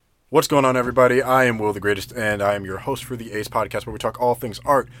What's going on, everybody? I am Will the Greatest, and I am your host for the Ace Podcast, where we talk all things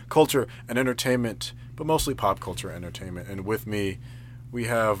art, culture, and entertainment, but mostly pop culture and entertainment. And with me, we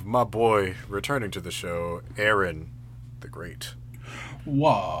have my boy returning to the show, Aaron the Great.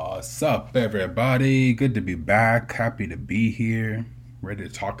 What's up, everybody? Good to be back. Happy to be here. Ready to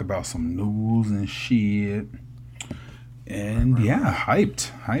talk about some news and shit. And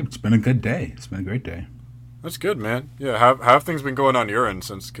hyped. It's been a good day. It's been a great day. That's good, man. Yeah, have things been going on your end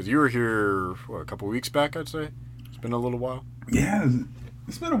since? Because you were here, a couple weeks back, I'd say? It's been a little while. Yeah,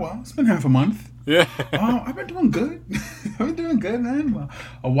 it's been a while. It's been half a month. Yeah. I've been doing good. Man.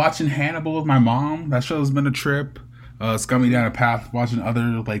 Watching Hannibal with my mom. That show's been a trip. It's got me down a path watching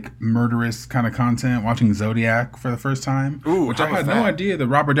other, murderous kind of content. Watching Zodiac for the first time. Ooh, which I had no idea that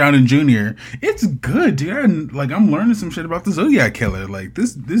Robert Downey Jr. It's good, dude. I'm learning some shit about the Zodiac Killer.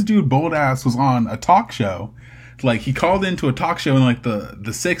 This dude, bold ass, was on a talk show. He called into a talk show in, the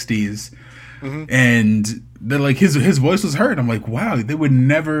 60s. Mm-hmm. And they're his voice was heard. I'm like, wow, they would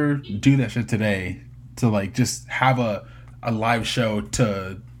never do that shit today to, just have a live show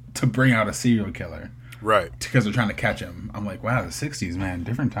to bring out a serial killer. Right. Because they're trying to catch him. I'm like, wow, the 60s, man.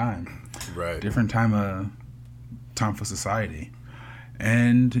 Different time. Right. Different time for society.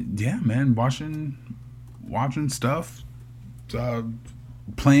 And, yeah, man, watching stuff.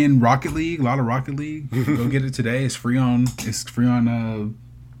 Playing Rocket League. A lot of Rocket League. Go get it today. It's free on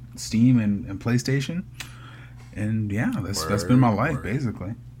Steam and PlayStation. And, yeah, that's been my life,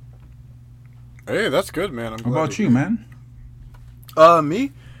 basically. Hey, that's good, man. What about you, man?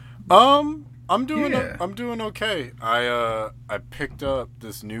 Me? I'm doing okay. I picked up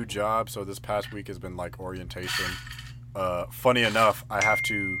this new job, so this past week has been orientation. Funny enough, I have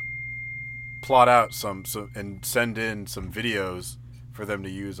to plot out some and send in some videos for them to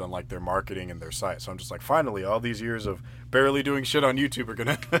use on their marketing and their site. So I'm just finally, all these years of barely doing shit on YouTube are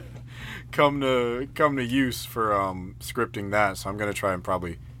gonna come to use for scripting that. So I'm gonna try and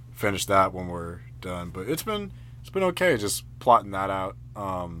probably finish that when we're done. But it's been okay, just plotting that out.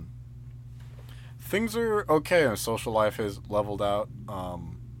 Things are okay, and social life has leveled out.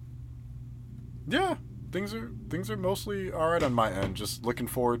 Things are mostly all right on my end. Just looking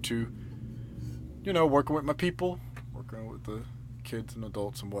forward to, working with my people, working with the kids and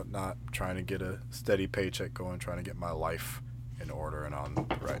adults and whatnot, trying to get a steady paycheck going, trying to get my life in order and on the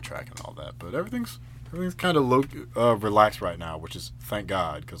right track and all that. But everything's kind of relaxed right now, which is thank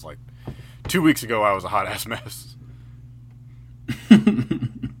God, because 2 weeks ago I was a hot ass mess.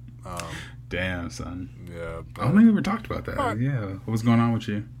 Damn, son. Yeah. I don't think we ever talked about that. Yeah. What was going on with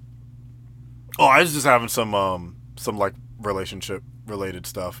you? Oh, I was just having some relationship related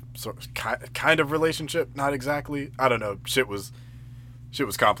stuff. So kind of relationship, not exactly. I don't know. Shit was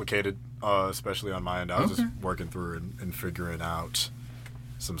complicated, especially on my end. I was just working through and figuring out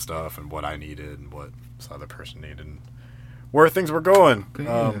some stuff and what I needed and what this other person needed and where things were going.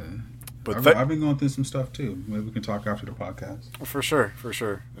 Okay, But I've been going through some stuff too. Maybe we can talk after the podcast. For sure.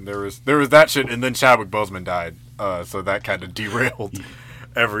 And there was that shit, and then Chadwick Boseman died, so that kind of derailed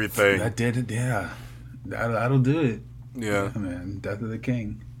everything. That did it, yeah. That'll do it. Yeah, man. Death of the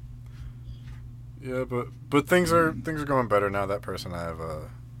king. Yeah, but things are going better now. That person I have,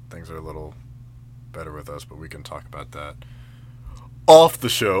 things are a little better with us, but we can talk about that off the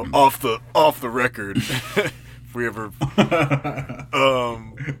show, off the record. If we ever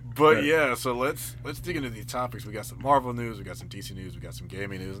but yeah, so let's dig into these topics. We got some Marvel news, we got some DC news, we got some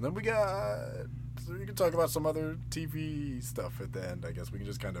gaming news, and then we can talk about some other TV stuff at the end. I guess we can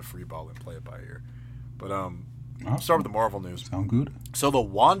just kind of freeball and play it by ear. But awesome. Start with the Marvel news. Sound good. So the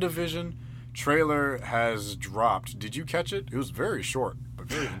WandaVision trailer has dropped. Did you catch it? It was very short, but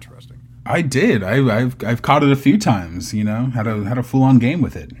very interesting. I did. I've caught it a few times. Had a full on game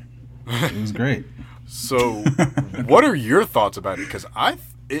with it. It was great. So, what are your thoughts about it? Because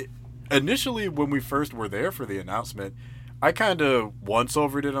initially, when we first were there for the announcement, I kind of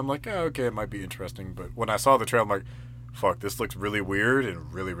once-overed it. I'm like, oh, okay, it might be interesting. But when I saw the trailer, I'm like, fuck, this looks really weird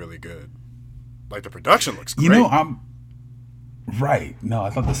and really, really good. The production looks great. Right. No, I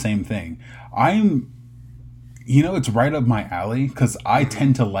thought the same thing. It's right up my alley because I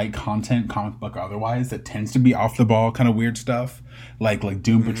tend to like content, comic book otherwise, that tends to be off the ball, kind of weird stuff, like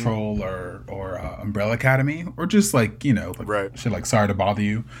Doom Patrol or Umbrella Academy, or just right. shit like Sorry to Bother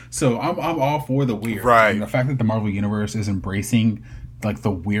You. So I'm all for the weird. Right. And the fact that the Marvel Universe is embracing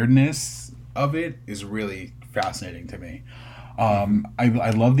the weirdness of it is really fascinating to me.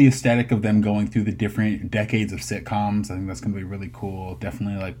 I love the aesthetic of them going through the different decades of sitcoms. I think that's going to be really cool.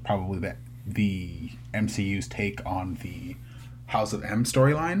 Definitely probably the MCU's take on the House of M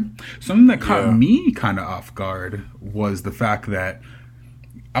storyline. Something that caught me kind of off guard was the fact that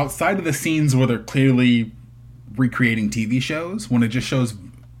outside of the scenes where they're clearly recreating TV shows, when it just shows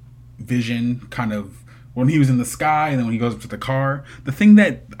Vision kind of when he was in the sky and then when he goes up to the car, the thing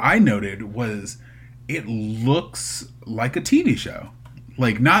that I noted was it looks like a TV show.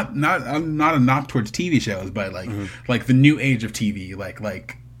 Like not a knock towards TV shows, but like the new age of TV, like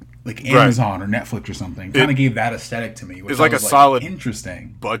Amazon or Netflix or something. Kind of gave that aesthetic to me. Which it's like a solid,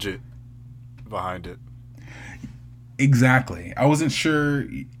 interesting budget behind it. Exactly. I wasn't sure.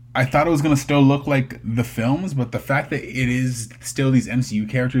 I thought it was going to still look like the films, but the fact that it is still these MCU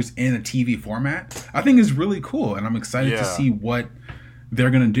characters in a TV format, I think is really cool, and I'm excited to see what they're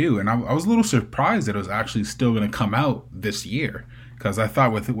going to do. And I was a little surprised that it was actually still going to come out this year, because I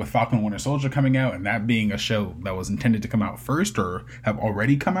thought with Falcon and Winter Soldier coming out, and that being a show that was intended to come out first or have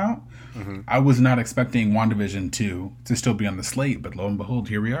already come out, I was not expecting WandaVision 2 to still be on the slate, but lo and behold,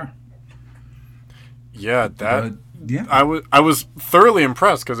 here we are. Yeah, I was thoroughly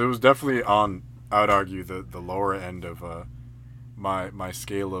impressed, because it was definitely on, I would argue, the lower end of my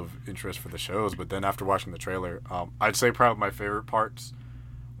scale of interest for the shows. But then after watching the trailer, I'd say probably my favorite parts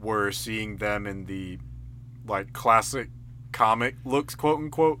were seeing them in the like classic comic looks, quote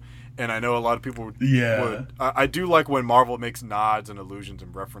unquote. And I know a lot of people would. I do like when Marvel makes nods and allusions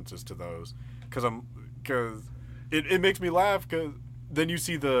and references to those, because it makes me laugh, because then you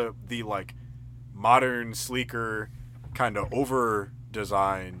see the like modern, sleeker, kind of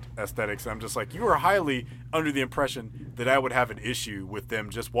over-designed aesthetics. I'm just like, you are highly under the impression that I would have an issue with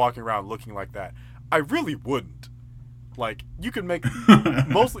them just walking around looking like that. I really wouldn't. Like, you could make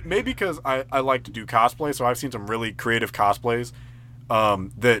mostly, maybe because I like to do cosplay, so I've seen some really creative cosplays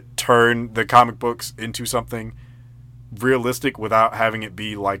that turn the comic books into something realistic without having it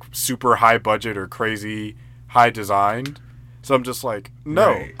be like super high budget or crazy high designed. So I'm just like,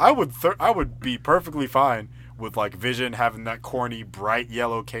 no, right. I would be perfectly fine with like Vision having that corny bright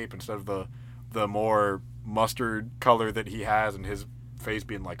yellow cape instead of the more mustard color that he has, and his face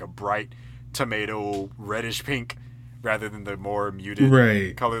being like a bright tomato reddish pink rather than the more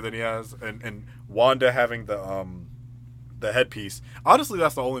muted color that he has, and Wanda having the headpiece. Honestly,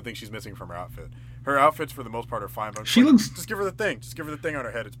 that's the only thing she's missing from her outfit. Her outfits, for the most part, are fine. But just give her the thing. Just give her the thing on her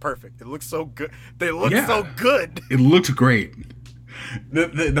head. It's perfect. It looks so good. They look so good. It looks great.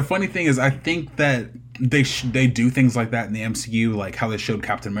 The funny thing is, I think that they do things like that in the MCU, like how they showed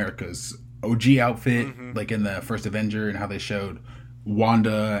Captain America's OG outfit, like in the first Avenger, and how they showed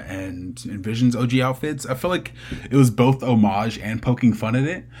Wanda and Vision's OG outfits. I feel like it was both homage and poking fun at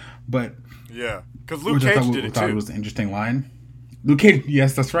it. But yeah, because Luke Cage did it too. I thought it was an interesting line. Luke Cage,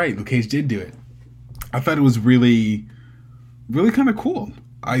 yes, that's right. Luke Cage did do it. I thought it was really, really kind of cool.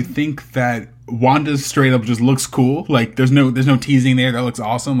 I think that Wanda's straight up just looks cool. Like there's no teasing there. That looks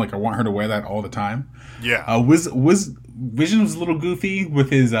awesome. Like I want her to wear that all the time. Yeah. Vision was a little goofy with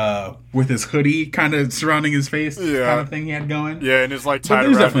his hoodie kind of surrounding his face, kind of thing he had going. Yeah, and it's like tied around.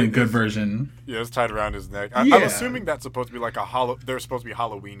 There's definitely a good version. Yeah, it's tied around his neck. I'm assuming that's supposed to be like they're supposed to be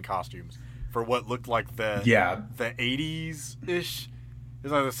Halloween costumes for what looked like the 80s ish.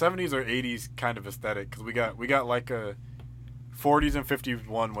 It's like the 70s or 80s kind of aesthetic, because we got like a 40s and 50s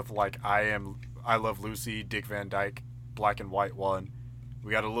one with like I Love Lucy, Dick Van Dyke, black and white one.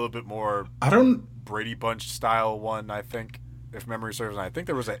 We got a little bit more Brady Bunch style one, I think, if memory serves. And I think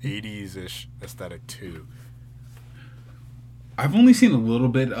there was an 80s-ish aesthetic too. I've only seen a little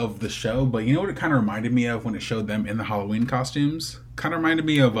bit of the show, but you know what it kind of reminded me of when it showed them in the Halloween costumes? Kind of reminded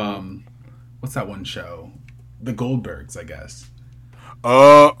me of what's that one show? The Goldbergs, I guess.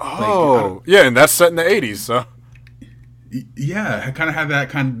 Yeah, and that's set in the 80s, so. Yeah, it kind of had that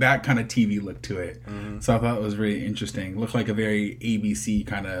kind of TV look to it. So I thought it was really interesting. Looked like a very ABC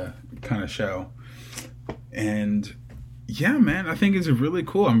kind of show. And yeah, man, I think it's really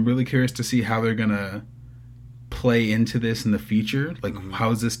cool. I'm really curious to see how they're gonna play into this in the future. Like, how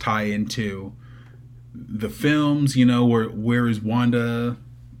does this tie into the films? You know, where is Wanda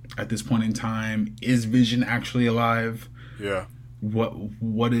at this point in time? Is Vision actually alive? Yeah.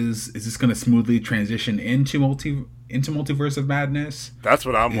 What is this going to smoothly transition into Multiverse of Madness? That's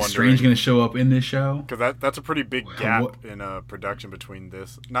what I'm wondering. Is Strange going to show up in this show? Because that's a pretty big gap in production between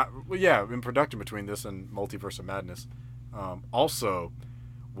this. In production between this and Multiverse of Madness. Also,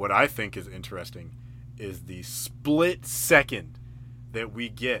 what I think is interesting is the split second that we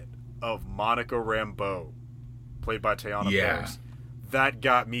get of Monica Rambeau, played by Teyonah Parris. That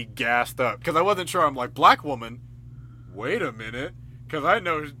got me gassed up, because I wasn't sure. I'm like, black woman. Wait a minute, because I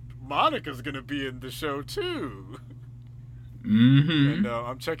know Monica's going to be in the show, too. And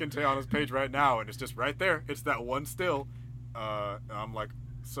I'm checking Teyonah's page right now, and it's just right there. It's that one still. I'm like,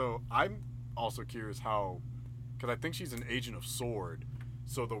 so I'm also curious how, because I think she's an agent of S.W.O.R.D.,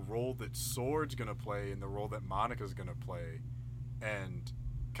 So the role that Sword's gonna play and the role that Monica's gonna play, and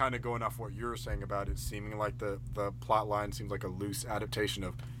kind of going off what you were saying about it seeming like the plot line seems like a loose adaptation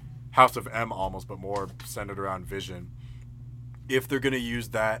of House of M almost, but more centered around Vision. If they're gonna use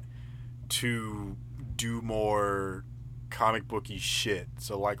that to do more comic booky shit,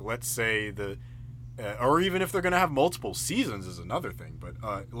 so like let's say or even if they're gonna have multiple seasons is another thing, but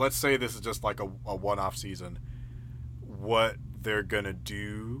let's say this is just like a one-off season, what they're gonna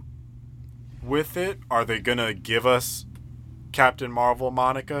do with it. Are they gonna give us Captain Marvel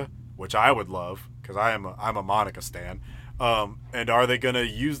Monica, which I would love because I'm a Monica stan, and are they gonna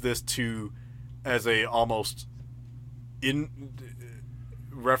use this to as a almost in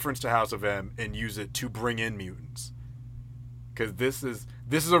reference to House of M and use it to bring in mutants? Because this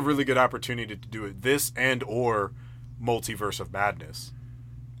is a really good opportunity to do it, this and or Multiverse of Madness,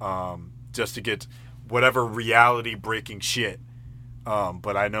 just to get whatever reality breaking shit.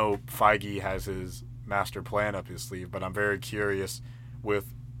 But I know Feige has his master plan up his sleeve, but I'm very curious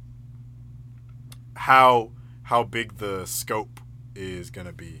with how big the scope is going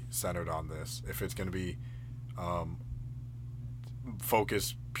to be centered on this. If it's going to be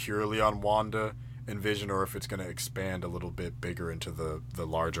focused purely on Wanda and Vision, or if it's going to expand a little bit bigger into the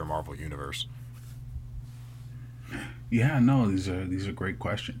larger Marvel universe. Yeah, no, these are great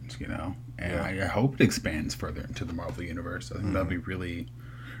questions, and yeah. I hope it expands further into the Marvel universe. I think that'd be really,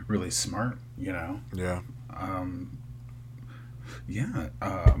 really smart, Yeah.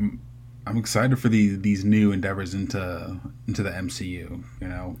 I'm excited for these new endeavors into the MCU.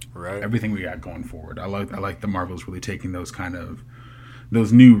 Right. Everything we got going forward. I like the Marvel's really taking those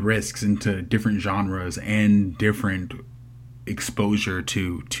new risks into different genres and different exposure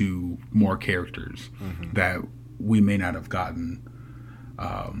to more characters that we may not have gotten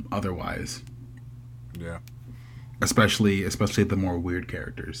otherwise. Yeah. Especially the more weird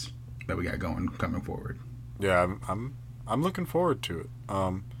characters that we got coming forward. Yeah, I'm looking forward to it.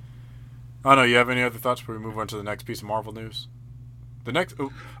 I don't know. You have any other thoughts before we move on to the next piece of Marvel news? The next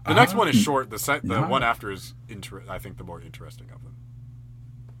one is short. The one after is I think the more interesting of them.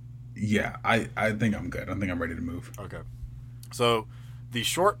 Yeah, I think I'm good. I think I'm ready to move. Okay. So the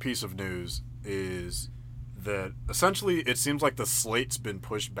short piece of news is that essentially it seems like the slate's been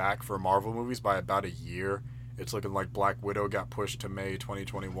pushed back for Marvel movies by about a year. It's looking like Black Widow got pushed to May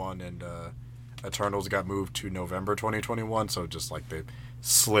 2021 and Eternals got moved to November 2021. So just like they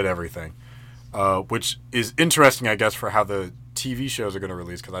slid everything, which is interesting, I guess, for how the TV shows are going to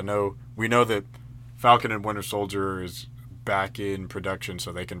release. Because we know that Falcon and Winter Soldier is back in production,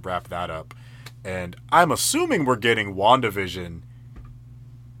 so they can wrap that up. And I'm assuming we're getting WandaVision,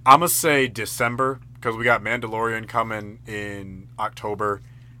 I'm going to say December, because we got Mandalorian coming in October.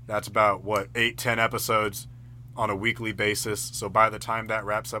 That's about, 8-10 episodes on a weekly basis. So by the time that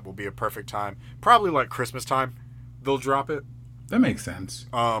wraps up will be a perfect time. Probably like Christmas time, they'll drop it. That makes sense.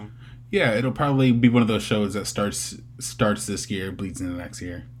 Yeah, it'll probably be one of those shows that starts this year, bleeds into next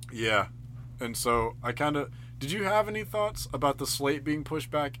year. Yeah. And so did you have any thoughts about the slate being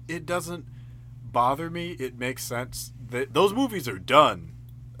pushed back? It doesn't bother me. It makes sense. Those movies are done,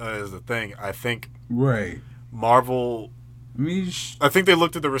 is the thing. I think right. Marvel, I think they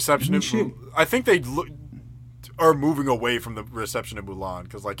looked at the reception I think they are moving away from the reception of Mulan,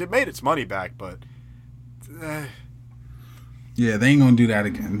 because it made its money back, but yeah, they ain't gonna do that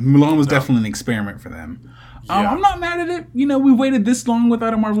again. Mulan was definitely an experiment for them. Yeah. I'm not mad at it. We waited this long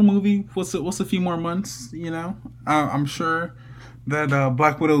without a Marvel movie. What's a few more months? I'm sure that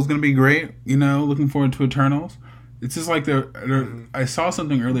Black Widow is gonna be great. Looking forward to Eternals. It's just like I saw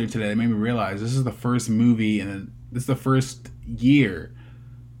something earlier today that made me realize this is the first movie and this is the first year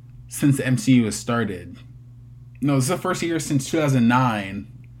since the MCU has started. No, this is the first year since 2009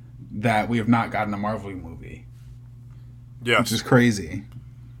 that we have not gotten a Marvel movie. Yeah, which is crazy.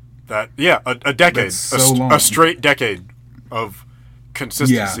 A decade, so long. A straight decade of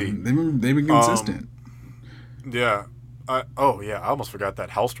consistency. Yeah, they've been consistent. Yeah. I almost forgot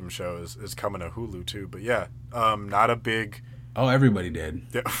that Hellstrom show is coming to Hulu too. But yeah, not a big. Oh, everybody did.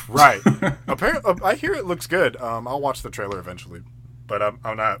 Yeah, right. Apparently, I hear it looks good. I'll watch the trailer eventually, but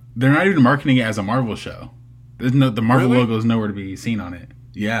I'm not. They're not even marketing it as a Marvel show. The Marvel logo is nowhere to be seen on it.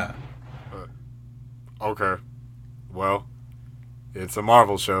 Yeah. Okay. Well, it's a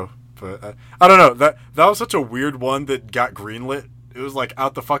Marvel show, but I don't know. That was such a weird one that got greenlit. It was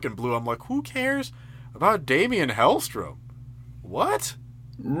out the fucking blue. I'm like, who cares about Damian Hellstrom? What?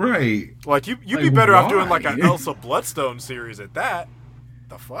 Right. You'd be better off doing an Elsa Bloodstone series at that.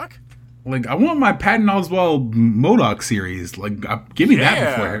 The fuck? I want my Patton Oswalt MODOK series. Give me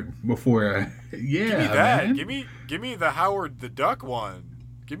that before. Yeah. Give me that. Man. Give me the Howard the Duck one.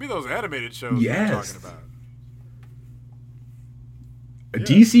 Give me those animated shows you're talking about. Yeah.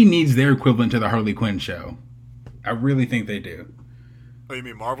 DC needs their equivalent to the Harley Quinn show. I really think they do. Oh, you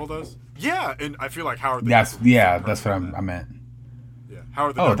mean Marvel does? Yeah, and I feel like Howard the Duck. That's what I meant. Yeah,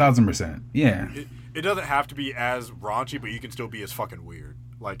 Howard the Duck. 1,000%. Yeah. It doesn't have to be as raunchy, but you can still be as fucking weird,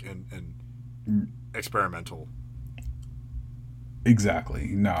 like and experimental. Exactly.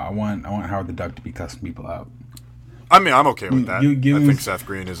 No, I want Howard the Duck to be cussing people out. I mean, I'm okay with that. I think Seth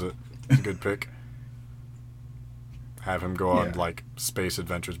Green is a good pick. Have him go on like space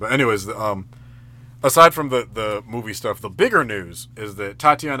adventures. But anyways, aside from the movie stuff, the bigger news is that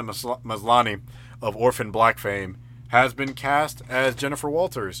Tatiana Maslany of Orphan Black fame has been cast as Jennifer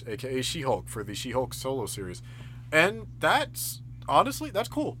Walters, aka She-Hulk, for the She-Hulk solo series, and that's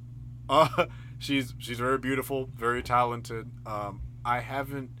cool. She's very beautiful, very talented. I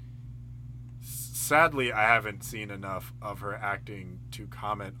haven't seen enough of her acting to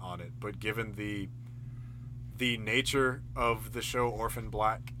comment on it, but given the nature of the show Orphan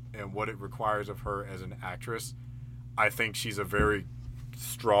Black and what it requires of her as an actress, I think she's a very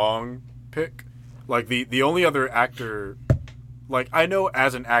strong pick. Like, the only other actor, like, I know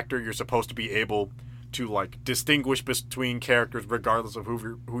as an actor you're supposed to be able to, like, distinguish between characters regardless of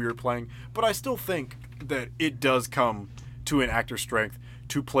who you're playing, but I still think that it does come to an actor's strength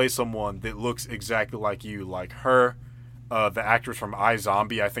to play someone that looks exactly like you. Like her, the actress from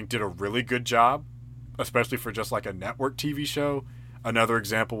iZombie, I think did a really good job, especially for just like a network TV show. Another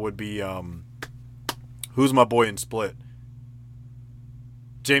example would be who's my boy in Split?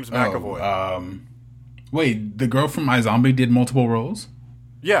 James McAvoy. Wait, the girl from iZombie did multiple roles?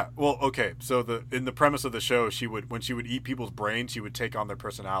 Yeah, well, okay. So in the premise of the show, when she would eat people's brains, she would take on their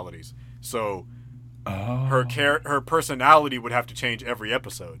personalities. So her personality would have to change every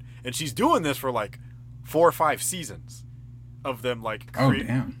episode, and she's doing this for like 4 or 5 seasons of them like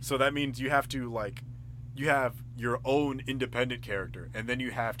damn. So that means you have to you have your own independent character, and then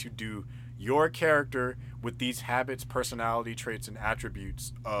you have to do your character with these habits, personality traits, and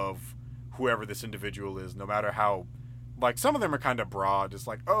attributes of whoever this individual is, no matter how, like, some of them are kind of broad. It's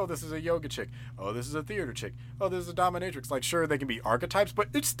like, oh, this is a yoga chick. Oh, this is a theater chick. Oh, this is a dominatrix. Like, sure, they can be archetypes, but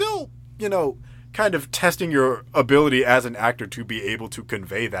it's still, kind of testing your ability as an actor to be able to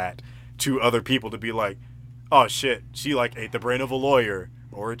convey that to other people, to be like, oh, shit, she, like, ate the brain of a lawyer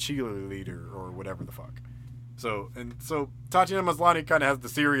or a cheerleader or whatever the fuck. So Tatiana Maslany kind of has the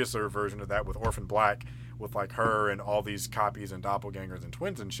seriouser version of that with Orphan Black, with, like, her and all these copies and doppelgangers and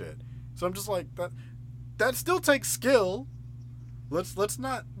twins and shit. So I'm just like, that still takes skill. Let's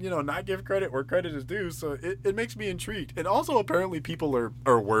not, not give credit where credit is due. So it makes me intrigued. And also, apparently people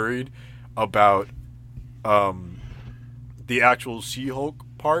are worried about the actual She-Hulk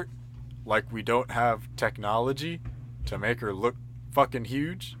part. Like, we don't have technology to make her look fucking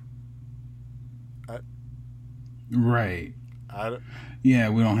huge. Right. Yeah,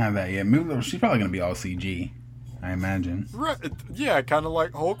 we don't have that yet. Maybe she's probably going to be all CG, I imagine. Right. Yeah, kind of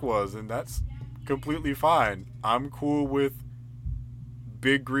like Hulk was, and that's completely fine. I'm cool with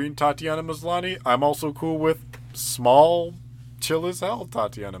big green Tatiana Maslany. I'm also cool with small, chill as hell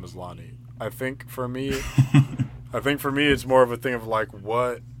Tatiana Maslany. I think for me it's more of a thing of like,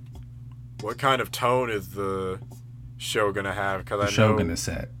 what kind of tone is the show gonna have? Because the show gonna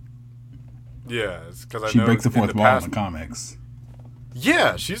set. Yeah, it's because I know she breaks the fourth wall in the comics.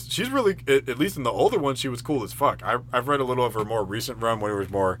 Yeah, she's really, at least in the older one, she was cool as fuck. I've read a little of her more recent run when it was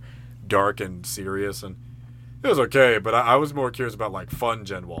more dark and serious, and it was okay, but I was more curious about, like, fun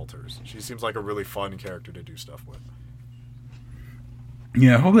Jen Walters. She seems like a really fun character to do stuff with.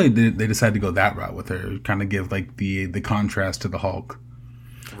 Yeah, hopefully they decide to go that route with her, kind of give, like, the contrast to the Hulk.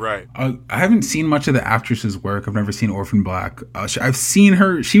 Right. I haven't seen much of the actress's work. I've never seen Orphan Black. I've seen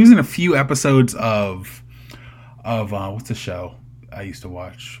her. She was in a few episodes of what's the show I used to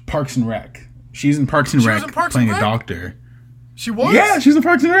watch? Parks and Rec. She's in Parks and Rec playing a doctor. She was? Yeah, she's in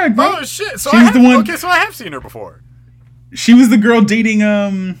Parks and Rec, bro. Oh, shit. So I have seen her before. She was the girl dating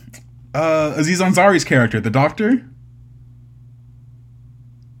Aziz Ansari's character, the doctor.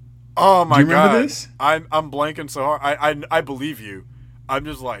 Oh, my God. Do you remember this? I'm blanking so hard. I believe you. I'm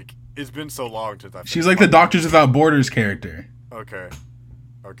just like, it's been so long since I've... She's like the Doctors Without Borders character. Okay.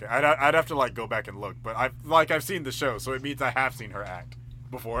 I'd have to, like, go back and look, but I've seen the show, so it means I have seen her act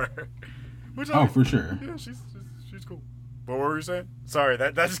before. For sure. Yeah, she's cool. But what were you saying? Sorry,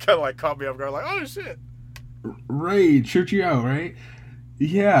 that just kind of, like, caught me off guard, like, oh, shit. Right, tripped you out, right?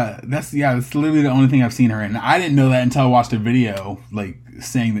 Yeah, that's literally the only thing I've seen her in. I didn't know that until I watched a video, like,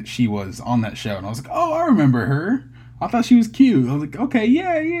 saying that she was on that show, and I was like, oh, I remember her. I thought she was cute. I was like, okay,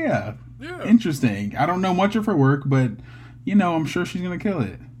 yeah. Interesting. I don't know much of her work, but I'm sure she's gonna kill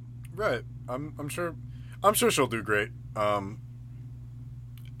it. Right. I'm sure she'll do great.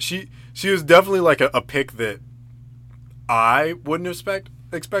 She was definitely like a pick that I wouldn't have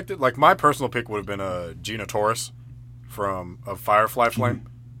expected. Like my personal pick would have been Gina Torres from Firefly Flame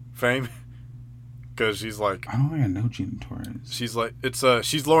fame, because she's like, I don't think I know Gina Torres. She's like,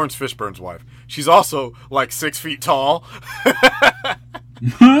 she's Lawrence Fishburne's wife. She's also like 6 feet tall.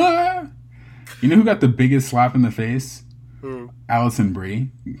 You know who got the biggest slap in the face? Who? Alison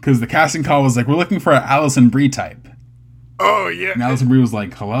Brie, because the casting call was like, we're looking for an Alison Brie type. Oh yeah, and Alison Brie was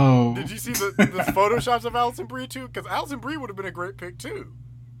like, hello. Did you see the photoshops of Alison Brie too? Because Alison Brie would have been a great pick too.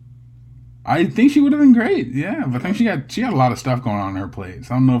 I think she would have been great, yeah. But I think she had a lot of stuff going on her plate.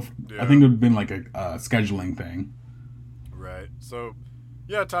 So I don't know if I think it would have been like a scheduling thing. Right. So,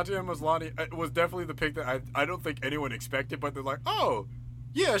 yeah, Tatiana Maslany was definitely the pick that I don't think anyone expected, but they're like, oh,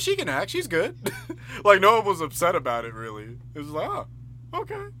 yeah, she can act. She's good. Like no one was upset about it really. It was like, oh,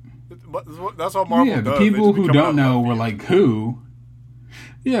 okay. That's all Marvel does. The people who don't know were like, who?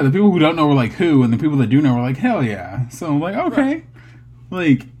 Yeah, the people who don't know were like, who? And the people that do know were like, hell yeah. So I'm like, okay. Right.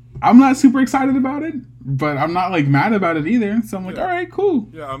 Like, I'm not super excited about it, but I'm not like mad about it either. So I'm like, all right, cool.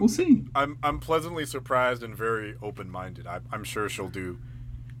 Yeah, we'll see. I'm pleasantly surprised and very open-minded. I'm sure she'll do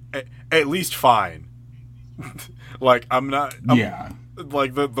at least fine. Like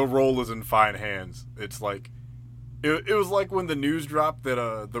like the role is in fine hands. It's like it was like when the news dropped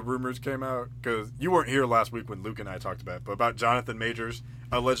that the rumors came out, because you weren't here last week when Luke and I talked about it, but about Jonathan Majors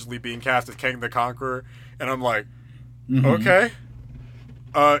allegedly being cast as Kang the Conqueror, and I'm like, okay.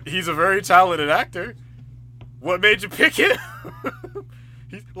 He's a very talented actor. What made you pick him?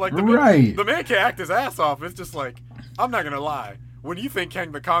 He's like the man can act his ass off. It's just like, I'm not gonna lie. When you think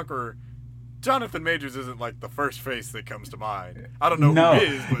Kang the Conqueror, Jonathan Majors isn't like the first face that comes to mind. I don't know who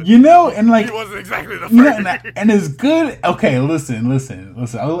he is, but and like he wasn't exactly the first. And it's good. Okay, listen. I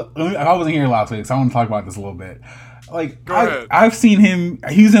wasn't here last week, so I want to talk about this a little bit. Like, I've seen him.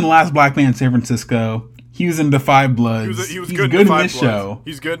 He was in Last Black Man in San Francisco. He was in Defy Bloods. He was good in this show.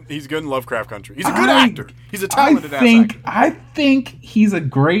 He's good in Lovecraft Country. He's a good actor. He's a talented actor. I think he's a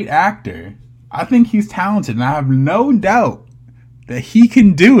great actor. I think he's talented, and I have no doubt that he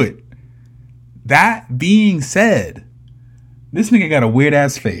can do it. That being said, this nigga got a weird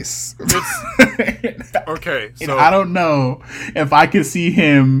ass face. Okay, so and I don't know if I could see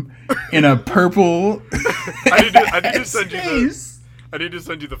him in a purple. I need to send you I need to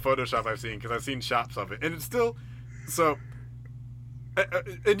send you the Photoshop I've seen, because I've seen shots of it, and it's still so.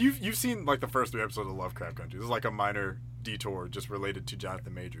 And you've seen like the first 3 episodes of Lovecraft Country. This is like a minor detour just related to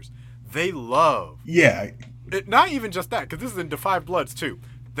Jonathan Majors. They love, not even just that, because this is in Defy Bloods too.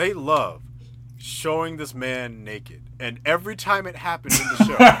 They love showing this man naked, and every time it happens in the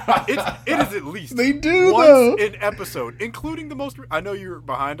show, it is at least they do once an episode, including the most. I know you're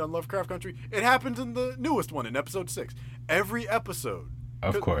behind on Lovecraft Country. It happens in the newest one in episode 6. Every episode,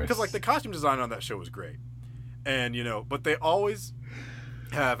 of course, because like the costume design on that show was great, and but they always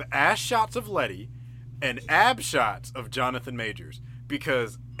have ass shots of Letty and ab shots of Jonathan Majors,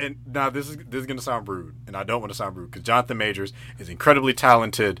 because. And now this is going to sound rude, and I don't want to sound rude, because Jonathan Majors is incredibly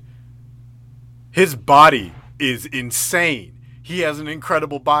talented. His body is insane. He has an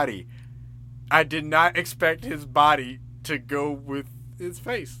incredible body. I did not expect his body to go with his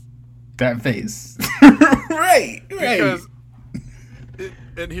face. That face. Right. Because,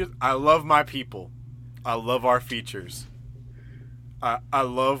 I love my people. I love our features. I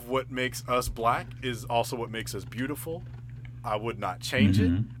love what makes us black is also what makes us beautiful. I would not change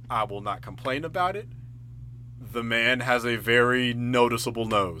it. I will not complain about it. The man has a very noticeable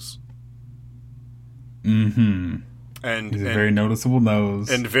nose. And he's a very noticeable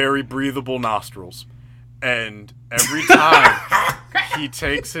nose. And very breathable nostrils. And every time he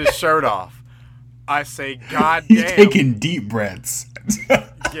takes his shirt off, I say, God damn. He's taking deep breaths.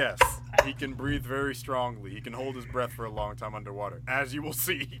 Yes. He can breathe very strongly. He can hold his breath for a long time underwater, as you will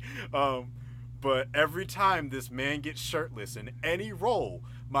see. But every time this man gets shirtless in any role,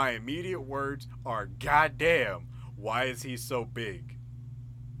 my immediate words are, God damn, why is he so big?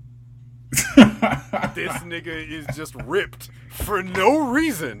 This nigga is just ripped for no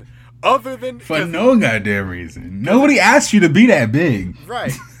reason other than... For no goddamn reason. Nobody asked you to be that big.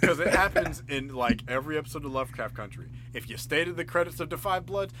 Right, because it happens in like every episode of Lovecraft Country. If you stay to the credits of Defy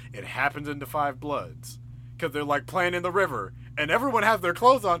Bloods, it happens in Defy Bloods. Because they're like playing in the river, and everyone has their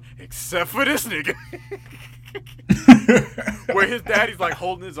clothes on except for this nigga. Where his daddy's like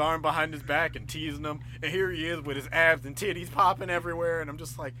holding his arm behind his back and teasing him, and here he is with his abs and titties popping everywhere, and I'm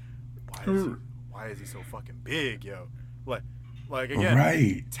just like, why is he so fucking big, yo? Like, again,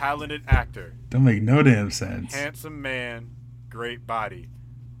 right. talented actor. Don't make no damn sense. Handsome man, great body.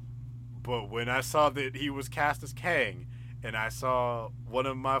 But when I saw that he was cast as Kang, and I saw one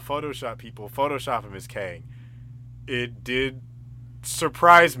of my Photoshop people Photoshop him as Kang, it did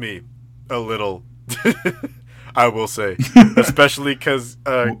surprise me a little. I will say, especially because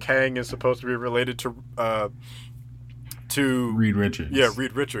Kang is supposed to be related to Reed Richards. Yeah,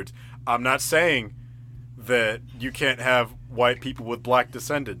 Reed Richards. I'm not saying that you can't have white people with black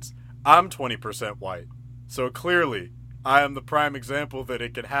descendants. I'm 20% white, so clearly I am the prime example that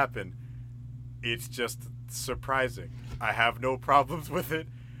it can happen. It's just surprising. I have no problems with it,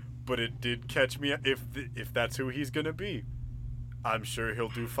 but it did catch me. If that's who he's gonna be, I'm sure he'll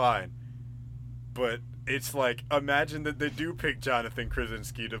do fine. But it's like, imagine that they do pick Jonathan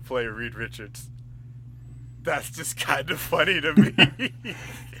Krasinski to play Reed Richards. That's just kind of funny to me.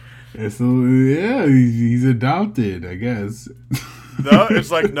 Yeah, he's adopted, I guess. No,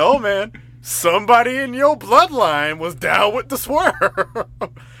 it's like, no, man. Somebody in your bloodline was down with the swerve.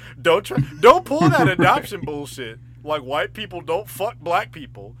 Don't pull that adoption bullshit. Like, white people don't fuck black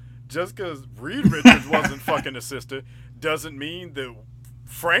people. Just because Reed Richards wasn't fucking a sister doesn't mean that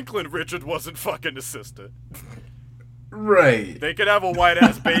Franklin Richards wasn't fucking a sister. Right. They could have a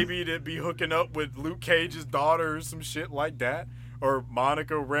white-ass baby that be hooking up with Luke Cage's daughter or some shit like that. Or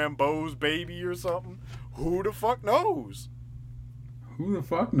Monica Rambeau's baby or something. Who the fuck knows? Who the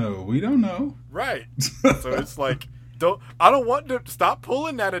fuck knows? We don't know. Right. So it's like, I don't want to stop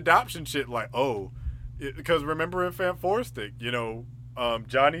pulling that adoption shit like, because remember in Fantastic,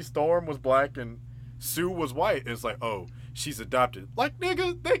 Johnny Storm was black and Sue was white. And it's like, oh, she's adopted. Like,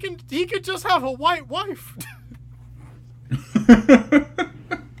 nigga, he could just have a white wife.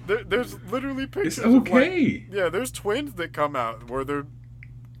 There's literally pictures. It's okay. There's twins that come out where their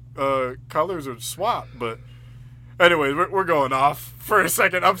colors are swapped. But anyways, we're going off for a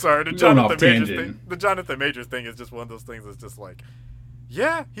second. I'm sorry. The Jonathan Majors thing is just one of those things that's just like,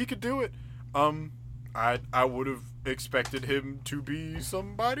 yeah, he could do it. I would have expected him to be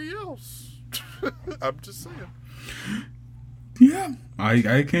somebody else. I'm just saying. Yeah,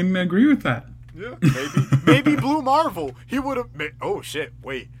 I can agree with that. Yeah, maybe Blue Marvel. He would have. Oh shit!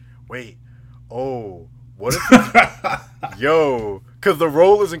 Wait. Oh, what if? Because the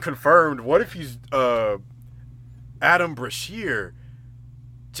role isn't confirmed. What if he's Adam Brashear?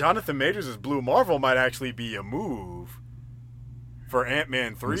 Jonathan Majors as Blue Marvel might actually be a move for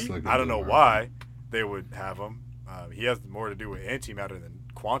Ant-Man 3. I don't know why they would have him. He has more to do with antimatter than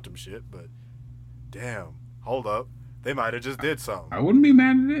quantum shit. But damn, hold up, they might have just did something. I wouldn't be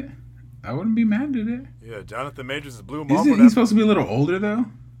mad at it. Yeah, Jonathan Majors is Blue Marvel. He's supposed to be a little older though.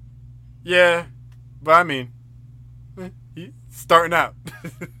 Yeah, but I mean, he's starting out.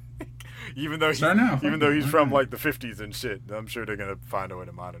 even though he's from like the 50s and shit, I'm sure they're gonna find a way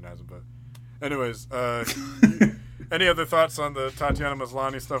to modernize him. But anyways, any other thoughts on the Tatiana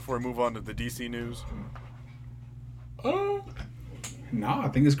Maslany stuff before we move on to the DC news? No, I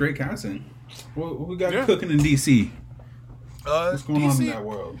think it's great casting. What we got cooking in DC? What's going on in that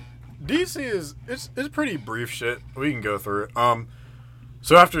world? DC it's pretty brief shit. We can go through it.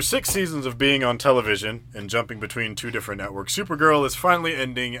 So after 6 seasons of being on television and jumping between 2 different networks, Supergirl is finally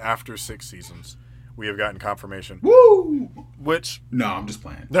ending after 6 seasons. We have gotten confirmation. Woo! Which no, I'm just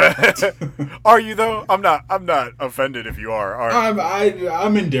playing. Are you though? I'm not offended if you are.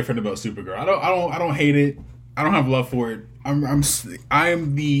 I'm indifferent about Supergirl. I don't hate it. I don't have love for it.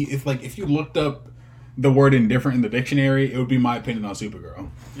 If you looked up the word indifferent in the dictionary, it would be my opinion on Supergirl.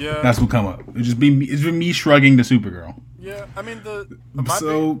 Yeah, that's what come up. It's been me shrugging to Supergirl. Yeah, I mean go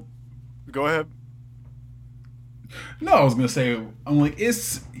ahead. No, I was gonna say I'm like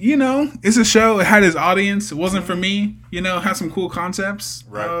it's a show. It had its audience. It wasn't for me. It had some cool concepts.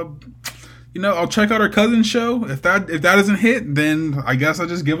 Right. I'll check out our cousin's show. If that doesn't hit, then I guess I'll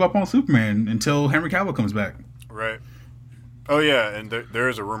just give up on Superman until Henry Cavill comes back. Right. Oh yeah, and there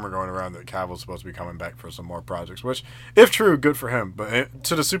is a rumor going around that Cavill's supposed to be coming back for some more projects, which, if true, good for him. But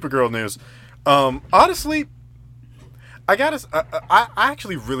to the Supergirl news, honestly, I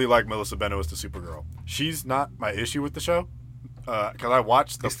actually really like Melissa Benoist the Supergirl. She's not my issue with the show, because I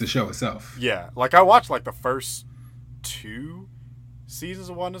watched it's the show itself. Yeah, like I watched like the first 2 seasons,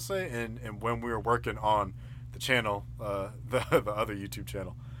 I want to say, and when we were working on the channel, the other YouTube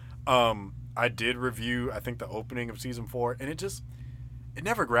channel, I did review, I think, the opening of season 4, and it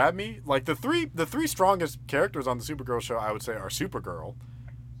never grabbed me. Like the three strongest characters on the Supergirl show, I would say, are Supergirl,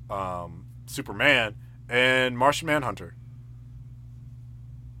 Superman, and Martian Manhunter.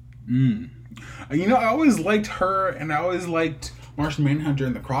 I always liked her, and I always liked Martian Manhunter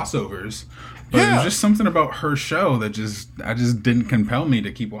and the crossovers. But it was just something about her show that I just didn't compel me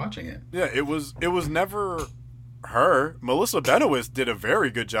to keep watching it. Yeah, it was never her. Melissa Benoist did a very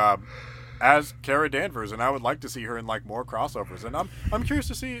good job as Kara Danvers, and I would like to see her in like more crossovers. And I'm curious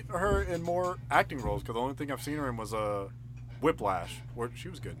to see her in more acting roles, because the only thing I've seen her in was Whiplash, where she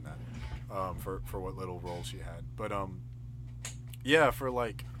was good in that, for what little role she had. But yeah, for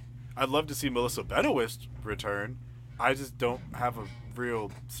like, I'd love to see Melissa Benoist return. I just don't have a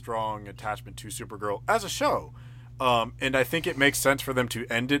real strong attachment to Supergirl as a show. And I think it makes sense for them to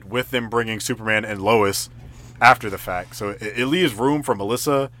end it with them bringing Superman and Lois after the fact. So it leaves room for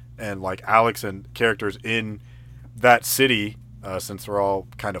Melissa and like Alex and characters in that city, since they're all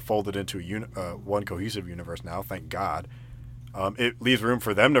kind of folded into one cohesive universe now, thank God. It leaves room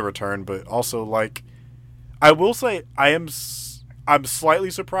for them to return, but also, like, I will say I'm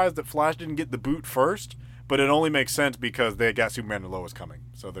slightly surprised that Flash didn't get the boot first, but it only makes sense because they got Superman and Lois coming.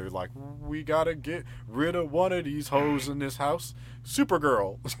 So they're like, we gotta get rid of one of these hoes in this house,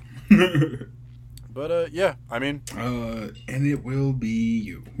 Supergirl. But yeah, I mean, and it will be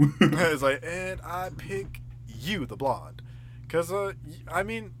you. It's like, and I pick you, the blonde, because I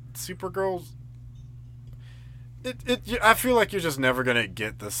mean, Supergirl's. I feel like you're just never gonna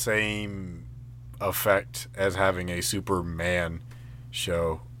get the same effect as having a Superman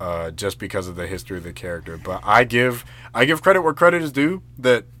show, just because of the history of the character. But I give credit where credit is due.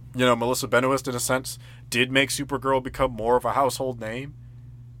 That, you know, Melissa Benoist, in a sense, did make Supergirl become more of a household name.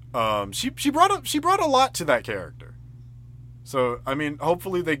 She brought a lot to that character. So I mean,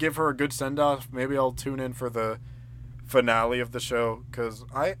 hopefully they give her a good send off. Maybe I'll tune in for the finale of the show, because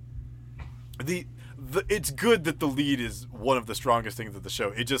it's good that the lead is one of the strongest things of the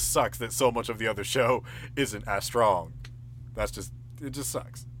show. It just sucks that so much of the other show isn't as strong. It just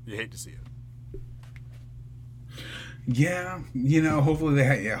sucks. You hate to see it. Yeah, you know, hopefully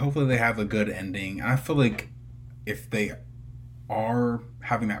they have a good ending. I feel like if they are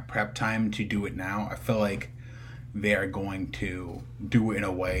having that prep time to do it now, I feel like they are going to do it in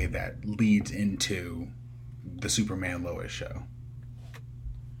a way that leads into the Superman Lois show.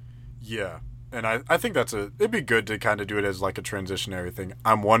 Yeah. And I think it'd be good to kind of do it as like a transitionary thing.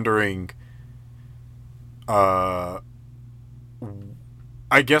 I'm wondering, I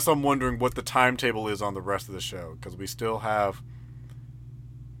guess I'm wondering what the timetable is on the rest of the show, because we still have,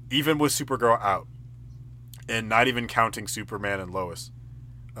 even with Supergirl out, and not even counting Superman and Lois,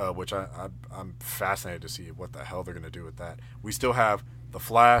 which I'm fascinated to see what the hell they're going to do with that. We still have The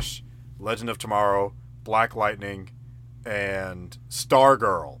Flash, Legend of Tomorrow, Black Lightning, and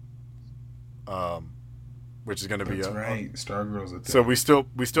Stargirl. Which is going to be right. Stargirl's a thing. So we still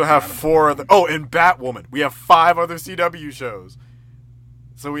have 4 other. Oh, and Batwoman. We have 5 other CW shows.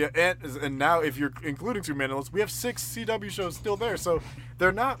 So we have, and now if you're including Superman, we have 6 CW shows still there. So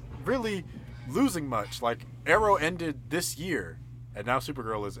they're not really losing much. Like, Arrow ended this year, and now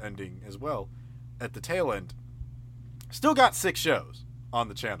Supergirl is ending as well at the tail end. Still got 6 shows on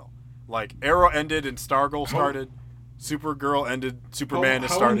the channel. Like, Arrow ended and Stargirl started. Supergirl ended. Superman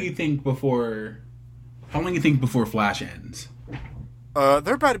is started. How long do you think before Flash ends?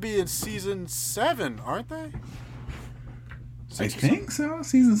 They're about to be in season 7, aren't they? I think so.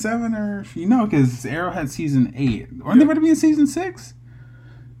 Season 7, or because Arrow had season 8. Aren't they about to be in season 6?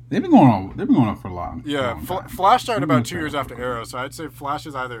 They've been going on for a long. Yeah, Flash started about 2 years after Arrow, so I'd say Flash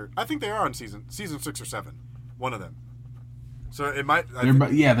is either. I think they are on season 6 or 7, one of them. So it might.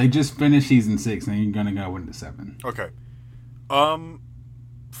 They just finished season 6, and you're gonna go into 7. Okay.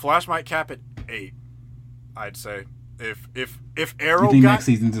 Flash might cap at 8. I'd say if Arrow. You think next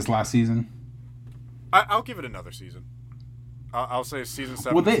season's this last season? I'll give it another season. I'll say season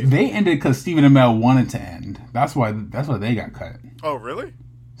 7. Well, they ended because Stephen Amell wanted to end. That's why they got cut. Oh, really?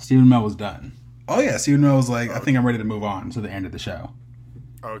 Stephen Amell was done. Oh yeah, Stephen Amell was like, I think I'm ready to move on. So they ended the show.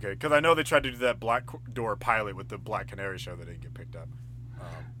 Okay, because I know they tried to do that Black Door pilot with the Black Canary show that didn't get picked up.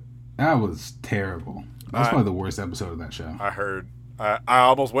 That was terrible. That's probably the worst episode of that show. I heard. I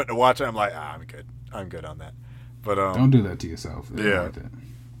almost went to watch it. I'm like, I'm good. I'm good on that. But don't do that to yourself. Yeah.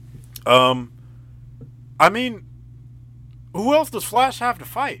 I mean, who else does Flash have to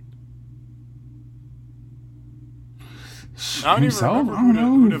fight? I don't Himself? even remember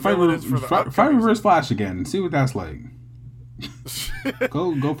who the villain is for the fight Reverse Flash again. See what that's like.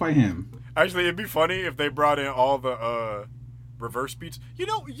 Go fight him. Actually, it'd be funny if they brought in all the reverse beats. You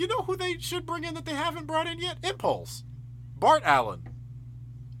know who they should bring in that they haven't brought in yet? Impulse. Bart Allen.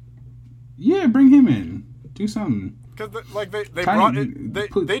 Yeah, bring him in. Do something. Because they brought it.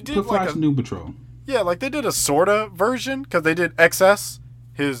 They did put like Flash New Patrol. Yeah, like they did a sorta version because they did XS,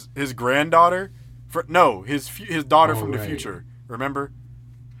 his granddaughter. His daughter from the future, Remember?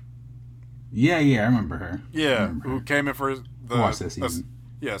 Yeah, I remember her. Yeah, who came in for watch that season.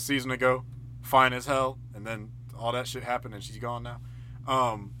 Season ago, fine as hell, and then all that shit happened, and she's gone now.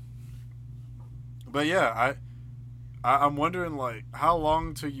 But yeah, I'm wondering like how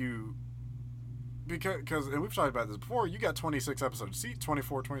long till you, because and we've talked about this before. You got 24,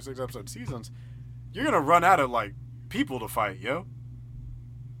 26 episode seasons. You're gonna run out of like people to fight, yo.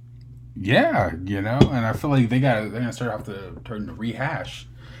 Yeah, and I feel like they're gonna start turn to rehash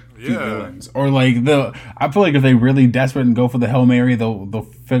villains, or like I feel like if they really desperate and go for the Hail Mary, they'll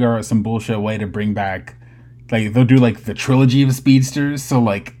figure out some bullshit way to bring back, like they'll do like the trilogy of speedsters, so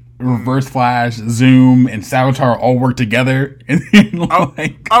like Reverse Flash, Zoom, and Savitar all work together, and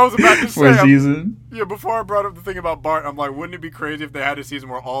I was about to say for a season. Yeah, before I brought up the thing about Bart, I'm like, wouldn't it be crazy if they had a season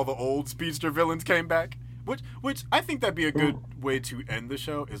where all the old speedster villains came back? Which I think that'd be a good way to end the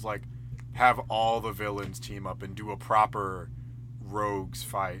show, is like have all the villains team up and do a proper rogues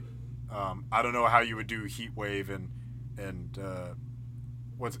fight. I don't know how you would do Heatwave and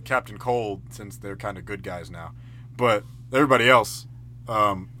what's it, Captain Cold, since they're kind of good guys now, but everybody else,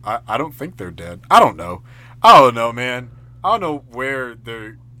 I don't think they're dead. I don't know, man. I don't know where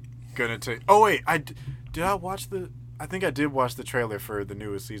they're gonna take. Oh wait, did I watch I think I did watch the trailer for the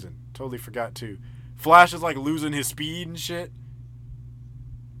newest season. Totally forgot too. Flash is like losing his speed and shit.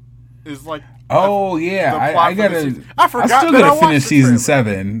 Is like, oh yeah, I forgot. I still gotta finish season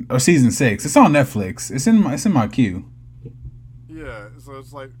 7 or season 6. It's on Netflix. It's in my queue. Yeah, so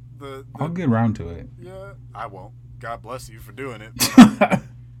it's like I'll get around to it. Yeah, I won't. God bless you for doing it. But,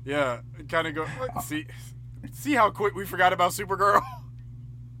 yeah, kind of go. See how quick we forgot about Supergirl.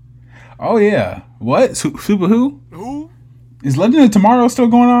 Oh yeah, what Super who? Who? Is Legend of Tomorrow still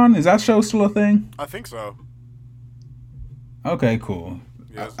going on? Is that show still a thing? I think so. Okay, cool.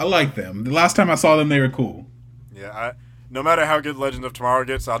 Yes. I like them. The last time I saw them, they were cool. Yeah, no matter how good Legend of Tomorrow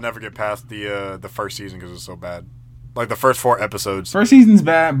gets, I'll never get past the first season because it's so bad. Like the first 4 episodes. First season's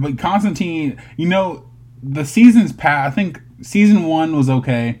bad, but Constantine, the seasons past. I think season 1 was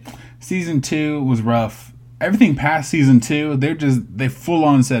okay. Season 2 was rough. Everything past season 2, they full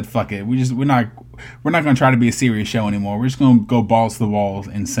on said fuck it. We're not going to try to be a serious show anymore. We're just going to go balls to the walls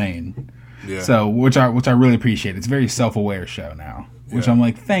insane. Yeah. So which I really appreciate. It's a very self-aware show now. Which I'm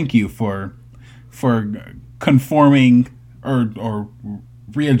like, thank you for conforming or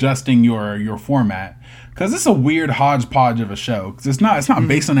readjusting your format, because it's a weird hodgepodge of a show. Because it's not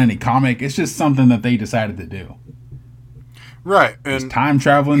based on any comic. It's just something that they decided to do. Right, and it's time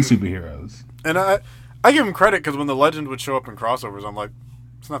traveling superheroes. And I give them credit, because when the Legend would show up in crossovers, I'm like,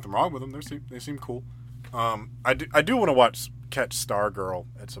 there's nothing wrong with them. They seem cool. I do want to catch Stargirl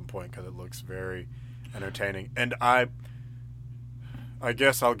at some point, because it looks very entertaining, and I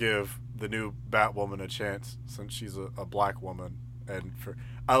guess I'll give the new Batwoman a chance, since she's a black woman. And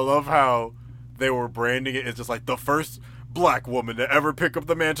I love how they were branding it as just like the first black woman to ever pick up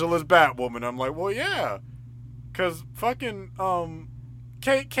the mantle as Batwoman. I'm like, well, yeah, because fucking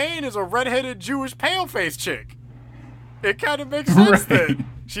Kate Kane is a redheaded Jewish pale-faced chick. It kind of makes sense that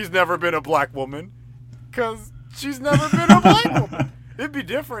she's never been a black woman, because she's never been a black woman. It'd be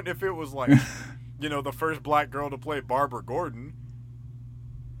different if it was like, the first black girl to play Barbara Gordon.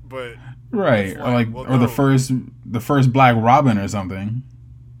 But right, or the first Black Robin or something.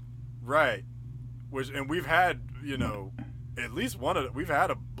 Right, and we've had at least we've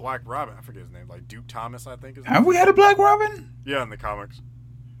had a Black Robin. I forget his name, like Duke Thomas, I think. Have we had a Black Robin? Yeah, in the comics.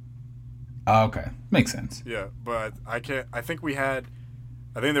 Okay, makes sense. Yeah, but I think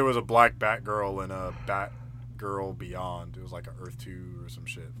there was a Black Batgirl and a Batgirl Beyond. It was like an Earth 2 or some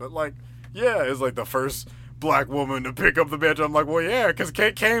shit. But it was like the first black woman to pick up the mantle. I'm like, well, yeah, because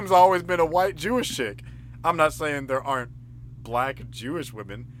Kate Kane's always been a white Jewish chick. I'm not saying there aren't black Jewish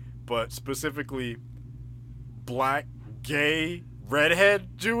women, but specifically black, gay,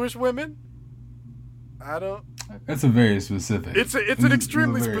 redhead Jewish women. That's a very specific. It's an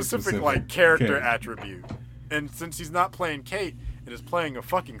extremely specific like character attribute. And since he's not playing Kate and is playing a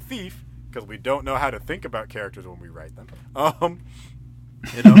fucking thief, because we don't know how to think about characters when we write them. I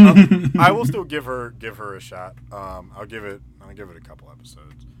will still give her a shot. I'll give it a couple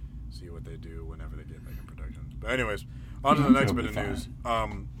episodes, see what they do whenever they get back in production. But anyways, on to the next bit of news.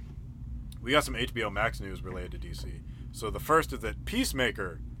 We got some HBO Max news related to DC. So the first is that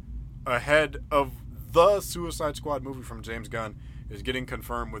Peacemaker, ahead of the Suicide Squad movie from James Gunn, is getting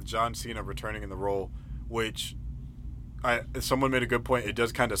confirmed with John Cena returning in the role, which someone made a good point. It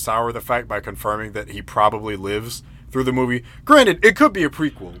does kind of sour the fact by confirming that he probably lives through the movie. Granted, it could be a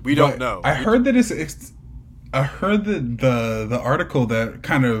prequel. We don't know. I heard that I heard that the article that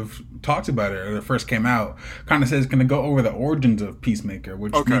kind of talked about it, or it first came out, kind of says it's going to go over the origins of Peacemaker,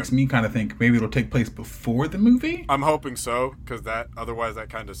 which makes me kind of think maybe it'll take place before the movie. I'm hoping so, because otherwise that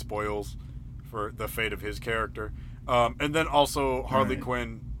kind of spoils for the fate of his character. And then also Harley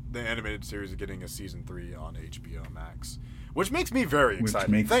Quinn, the animated series, is getting a season 3 on HBO Max, which makes me very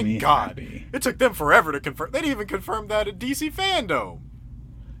excited. Thank God. Happy. It took them forever to confirm. They didn't even confirm that at DC Fandom.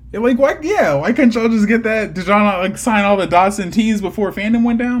 Like, why couldn't y'all just get that? Did y'all not, like, sign all the dots and T's before Fandom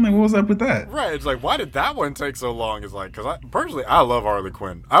went down? Like, what was up with that? Right. It's like, why did that one take so long? It's like, because personally, I love Harley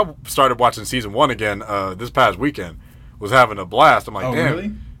Quinn. I started watching season 1 again this past weekend. Was having a blast. I'm like, damn.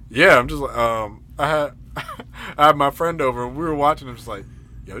 Really? Yeah, I'm just like, I had my friend over, and we were watching. I'm just like,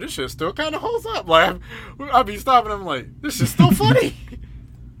 yo, this shit still kind of holds up. Like, I'd be stopping. I'm like, this is still funny.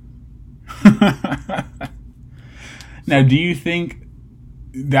 Now, do you think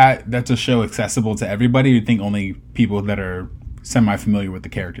that's a show accessible to everybody? Or do you think only people that are semi-familiar with the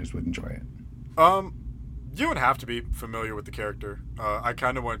characters would enjoy it? You would have to be familiar with the character. I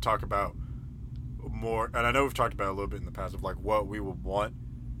kind of want to talk about more, and I know we've talked about it a little bit in the past, of like what we would want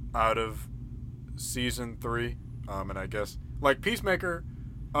out of season 3. And I guess like Peacemaker,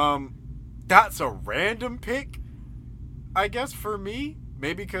 that's a random pick, I guess, for me.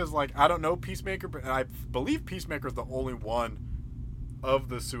 Maybe because, like, I don't know Peacemaker, but I believe Peacemaker's the only one of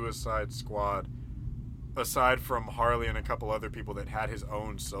the Suicide Squad, aside from Harley and a couple other people, that had his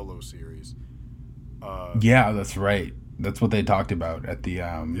own solo series. Yeah, that's right. That's what they talked about at the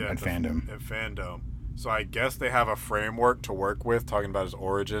Fandom. At Fandom. So I guess they have a framework to work with, talking about his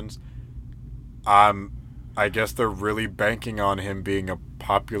origins. I guess they're really banking on him being a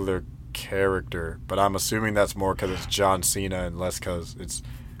popular character, but I'm assuming that's more because it's John Cena and less because it's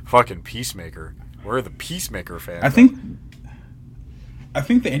fucking Peacemaker. We're the Peacemaker fans. I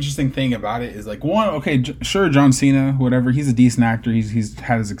think the interesting thing about it is, like, one, okay, sure, John Cena, whatever, he's a decent actor. He's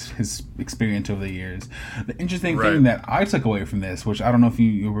had his experience over the years. The interesting thing that I took away from this, which I don't know if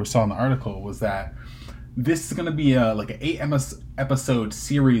you saw in the article, was that this is going to be an 8-episode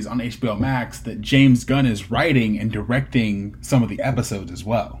series on HBO Max that James Gunn is writing and directing some of the episodes as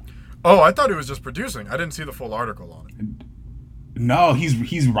well. Oh, I thought he was just producing. I didn't see the full article on it. No,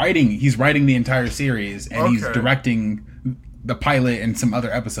 he's writing the entire series, and he's directing the pilot and some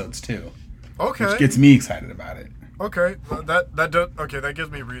other episodes too. Okay, which gets me excited about it. Okay, that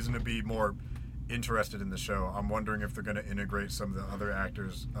gives me reason to be more interested in the show. I'm wondering if they're going to integrate some of the other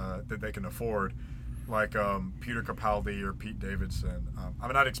actors that they can afford, like Peter Capaldi or Pete Davidson.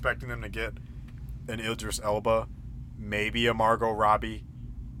 I'm not expecting them to get an Idris Elba, maybe a Margot Robbie.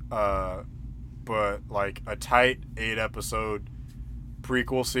 But like a tight 8-episode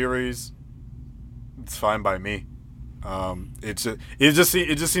prequel series, it's fine by me. It just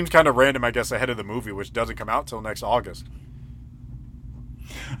seems kind of random, I guess, ahead of the movie, which doesn't come out till next August.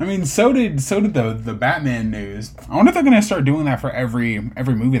 I mean, so did the Batman news. I wonder if they're gonna start doing that for every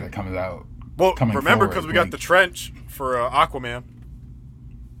movie that comes out. Well, remember, because we got the Trench for Aquaman.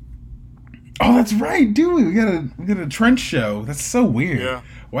 Oh, that's right, dude. We got a Trench show. That's so weird. Yeah.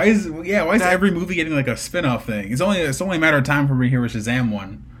 Why is every movie getting like a spin-off thing? It's only a matter of time for me to hear a Shazam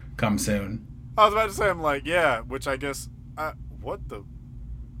one come soon. I was about to say, I'm like, yeah, which I guess, what the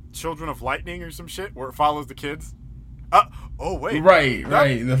Children of Lightning or some shit where it follows the kids. Oh wait, right.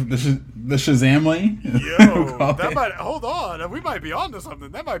 The Shazamly. Yo, that might hold on. We might be onto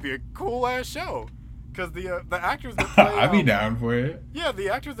something. That might be a cool ass show. Because the actors that play, I'd be down for it. Yeah, the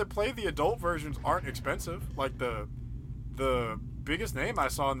actors that play the adult versions aren't expensive. Like the biggest name I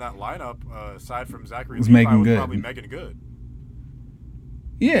saw in that lineup, aside from Zachary Levi, was probably Megan Good.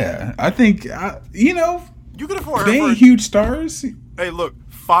 Yeah, I think you could afford her. They ain't huge stars. Hey, look,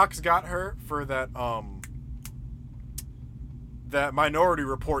 Fox got her for that Minority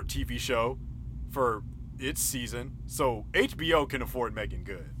Report TV show for its season, so HBO can afford Megan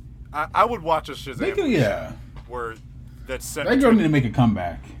Good. I would watch a Shazam where that's set. That girl need to make a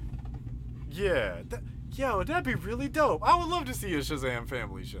comeback. Yeah, that'd be really dope. I would love to see a Shazam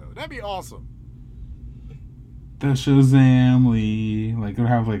family show. That'd be awesome. The Shazamly, like, it'll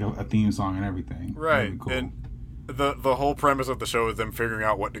have like a theme song and everything. Right, cool. And the whole premise of the show is them figuring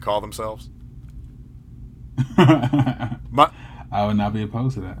out what to call themselves. I would not be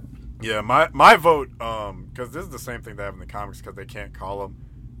opposed to that. Yeah, my vote, because this is the same thing they have in the comics, because they can't call him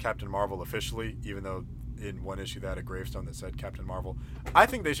Captain Marvel officially, even though in one issue they had a gravestone that said Captain Marvel. I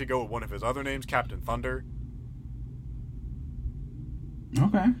think they should go with one of his other names, Captain Thunder.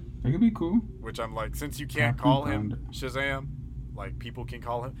 Okay, that could be cool. Which I'm like, since you can't call him Shazam, like, people can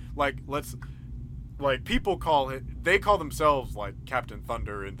call him, people call it, they call themselves like Captain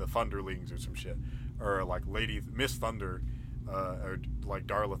Thunder in the Thunderlings or some shit, or like Miss Thunder or like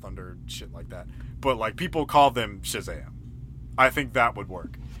Darla Thunder, shit like that. But like people call them Shazam. I think that would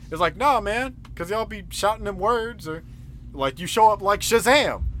work. It's like, nah, man, because y'all be shouting them words, or like you show up like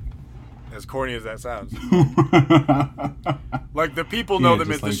Shazam. As corny as that sounds. Like the people know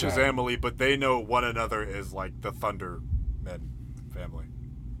them as like the Shazamily, but they know one another as like the Thunder Men family.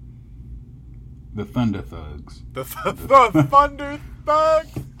 The Thunder Thugs. The Thunder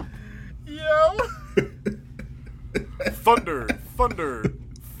Thugs. Yo.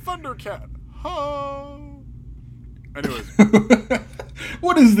 Thundercat. Oh. Anyways.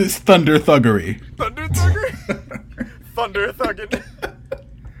 What is this Thunder Thuggery? Thunder Thuggery? Thunder Thuggin.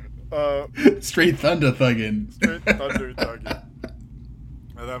 Straight Thunder Thuggin. Straight Thunder Thuggin.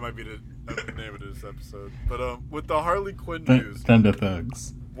 That might be the name of this episode. But with the Harley Quinn news, Thunder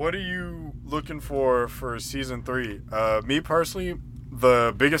Thugs. What are you looking for season 3? Me personally,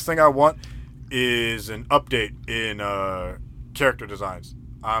 the biggest thing I want is an update in character designs.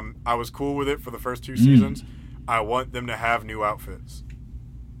 I was cool with it for the first 2 seasons. I want them to have new outfits.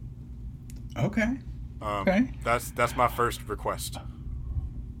 Okay. Okay. That's my first request.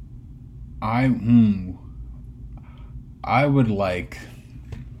 I would like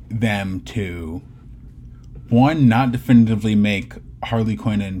them to, one, not definitively make Harley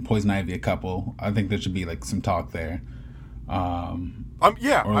Quinn and Poison Ivy a couple. I think there should be like some talk there.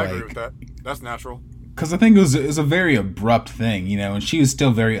 Yeah, I agree with that. That's natural. Because I think it was a very abrupt thing, you know, and she was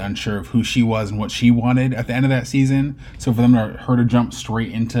still very unsure of who she was and what she wanted at the end of that season. So for her to jump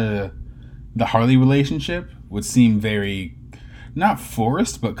straight into the Harley relationship would seem very, not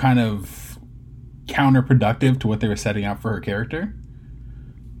forced, but kind of counterproductive to what they were setting out for her character.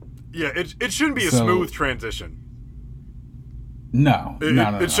 Yeah, it shouldn't be a smooth transition. No,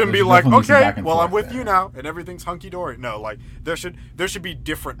 it shouldn't be like, okay, well, I'm with you now, and everything's hunky dory. No, like there should be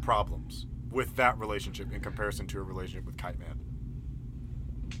different problems with that relationship in comparison to a relationship with Kite Man.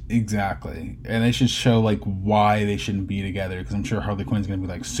 Exactly, and they should show like why they shouldn't be together. Because I'm sure Harley Quinn's gonna be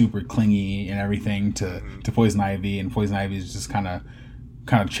like super clingy and everything to Poison Ivy, and Poison Ivy is just kind of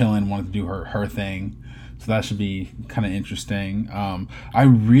chilling, wanting to do her thing. So that should be kind of interesting. I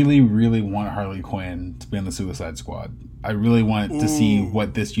really, really want Harley Quinn to be on the Suicide Squad. I really want to see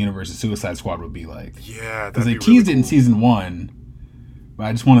what this universe's Suicide Squad would be like. Yeah, because they teased it in season 1, but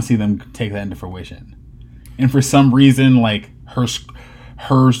I just want to see them take that into fruition. And for some reason, like her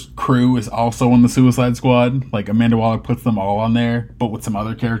crew is also on the Suicide Squad. Like Amanda Waller puts them all on there, but with some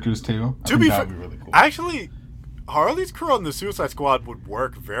other characters too. I think that would be really cool. Actually, Harley's crew on the Suicide Squad would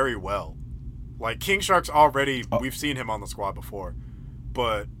work very well. Like King Shark's already, we've seen him on the squad before,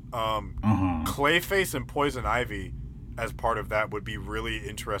 but Clayface and Poison Ivy as part of that would be really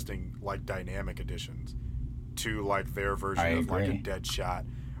interesting, like dynamic additions to like their version of like a Deadshot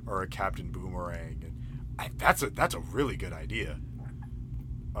or a Captain Boomerang. And that's a really good idea.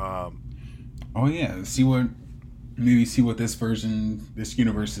 Oh yeah, see what this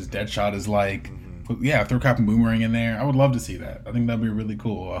universe's Deadshot is like. Yeah, throw Captain Boomerang in there. I would love to see that. I think that'd be really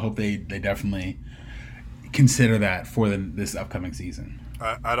cool. I hope they definitely consider that for this upcoming season.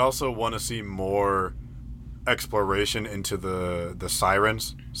 I'd also want to see more exploration into the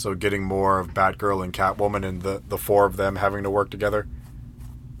Sirens. So getting more of Batgirl and Catwoman and the 4 of them having to work together.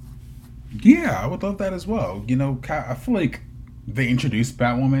 Yeah, I would love that as well. You know, I feel like they introduced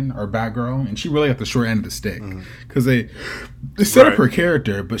Batwoman or Batgirl, and she really got the short end of the stick because they set up her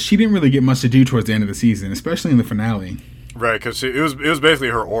character, but she didn't really get much to do towards the end of the season, especially in the finale. Right, because it was basically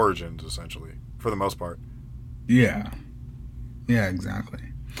her origins essentially for the most part. Yeah, exactly.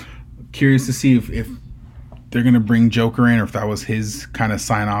 Curious to see if they're gonna bring Joker in, or if that was his kind of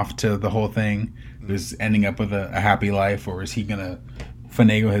sign off to the whole thing, just ending up with a happy life, or is he gonna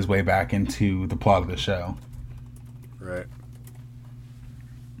finagle his way back into the plot of the show? Right.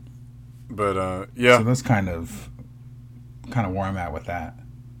 But yeah, so that's kind of where I'm at with that.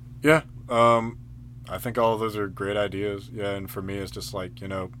 Yeah, I think all of those are great ideas. Yeah, and for me, it's just like, you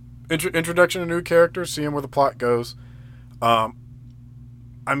know, introduction of new characters, seeing where the plot goes.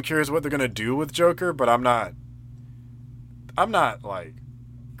 I'm curious what they're gonna do with Joker, but I'm not like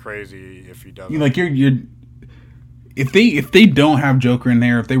crazy if he doesn't. Like you're if they don't have Joker in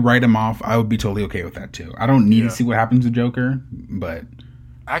there, if they write him off, I would be totally okay with that too. I don't need to see what happens to Joker, but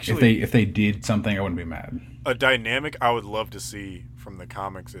actually, if they did something, I wouldn't be mad. A dynamic I would love to see from the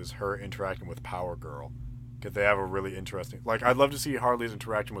comics is her interacting with Power Girl. Because they have a really interesting... Like, I'd love to see Harley's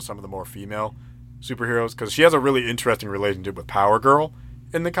interaction with some of the more female superheroes, because she has a really interesting relationship with Power Girl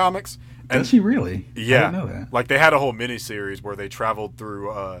in the comics. And, does she really? Yeah. I didn't know that. Like, they had a whole miniseries where they traveled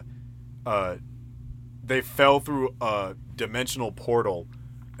through... they fell through a dimensional portal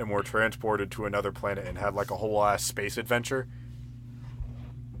and were transported to another planet and had, like, a whole-ass space adventure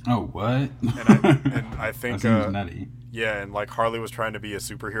Oh, what? And I think that seems nutty. yeah, and like Harley was trying to be a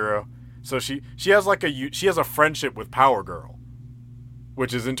superhero, so she has like she has a friendship with Power Girl,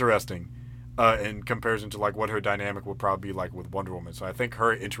 which is interesting, in comparison to like what her dynamic would probably be like with Wonder Woman. So I think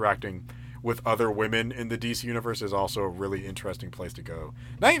her interacting with other women in the DC universe is also a really interesting place to go.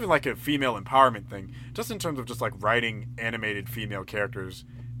 Not even like a female empowerment thing, just in terms of just like writing animated female characters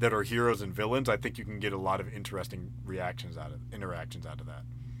that are heroes and villains. I think you can get a lot of interesting interactions out of that.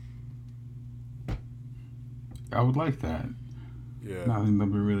 I would like that. Yeah. No, I think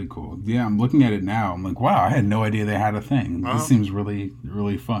that'd be really cool. Yeah, I'm looking at it now. I'm like, wow, I had no idea they had a thing. This seems really,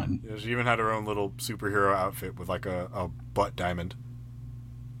 really fun. Yeah, she even had her own little superhero outfit with like a butt diamond.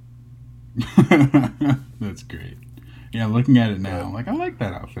 That's great. Yeah, looking at it now, like I like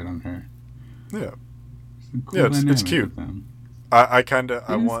that outfit on her. Yeah, cool yeah, it's cute.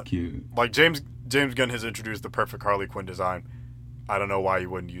 I want cute. Like James Gunn has introduced the perfect Harley Quinn design. I don't know why you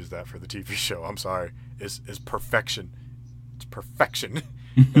wouldn't use that for the TV show. I'm sorry, it's perfection. It's perfection.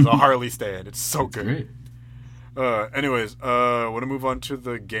 As a Harley stan, it's so That's good. Great. Anyways, want to move on to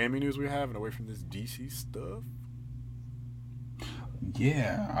the gaming news we have and away from this DC stuff.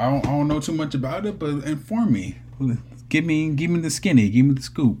 Yeah, I don't know too much about it, but inform me. Give me the skinny. Give me the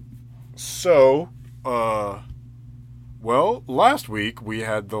scoop. So, well, last week we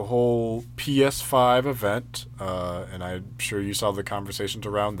had the whole PS5 event, and I'm sure you saw the conversations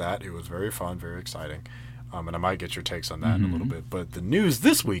around that. It was very fun, very exciting, and I might get your takes on that in a little bit. But the news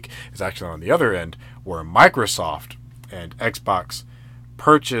this week is actually on the other end, where Microsoft and Xbox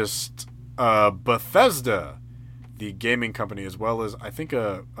purchased Bethesda, the gaming company, as well as I think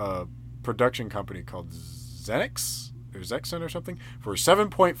a production company called Xenix or Zexon or something, for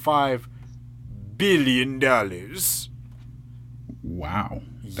 $7.5 billion. Wow,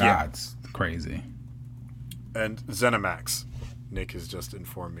 that's crazy. And ZeniMax, Nick has just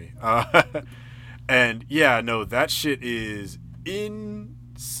informed me. And yeah, no, that shit is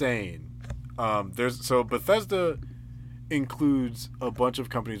insane. So Bethesda includes a bunch of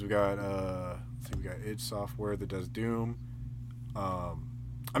companies. We got we got id Software that does Doom.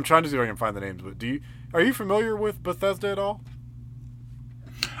 I'm trying to see if I can find the names, but are you familiar with Bethesda at all?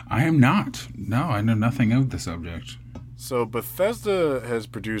 I am not. No, I know nothing of the subject. So Bethesda has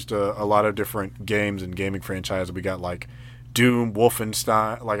produced a lot of different games and gaming franchises. We got like Doom,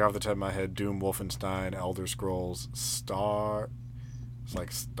 Wolfenstein, like off the top of my head, Doom, Wolfenstein, Elder Scrolls, Starbright,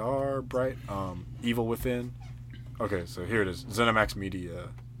 Evil Within. Okay, so here it is. ZeniMax Media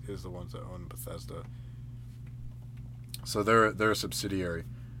is the ones that own Bethesda. So they're a subsidiary.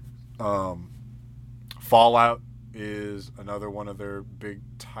 Fallout is another one of their big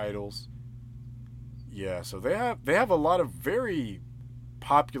titles. Yeah, so they have a lot of very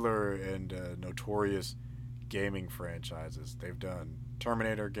popular and notorious gaming franchises. They've done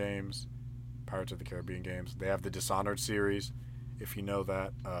Terminator games, Pirates of the Caribbean games. They have the Dishonored series, if you know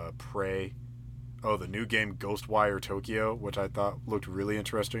that. Prey. Oh, the new game Ghostwire Tokyo, which I thought looked really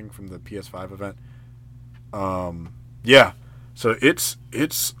interesting from the PS5 event. Yeah, so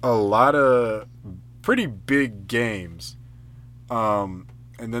it's a lot of pretty big games. And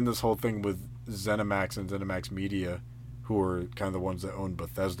then this whole thing with ZeniMax and ZeniMax Media, who are kind of the ones that own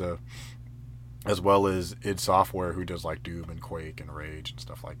Bethesda, as well as id Software, who does like Doom and Quake and Rage and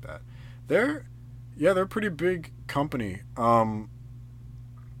stuff like that. They're a pretty big company.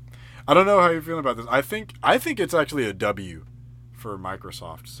 I don't know how you're feeling about this. I think it's actually a W for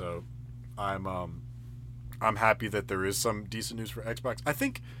Microsoft. So I'm happy that there is some decent news for Xbox. I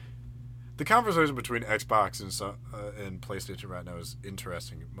think the conversation between Xbox and PlayStation right now is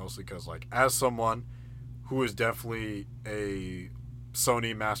interesting, mostly because, like, as someone who is definitely a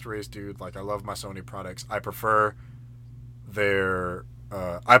Sony master race dude, like, I love my Sony products. I prefer their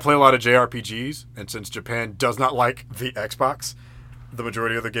I play a lot of JRPGs, and since Japan does not like the Xbox, the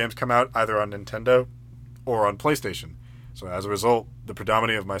majority of the games come out either on Nintendo or on PlayStation. So as a result, the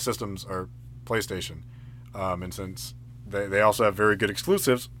predominant of my systems are PlayStation. And since they also have very good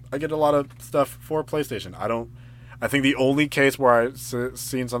exclusives, I get a lot of stuff for PlayStation. I think the only case where I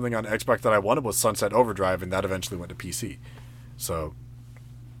seen something on Xbox that I wanted was Sunset Overdrive, and that eventually went to PC. So,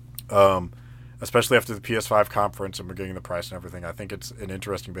 especially after the PS5 conference and we're getting the price and everything, I think it's an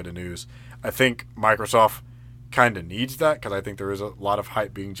interesting bit of news. I think Microsoft kind of needs that, because I think there is a lot of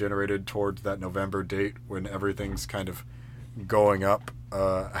hype being generated towards that November date when everything's kind of going up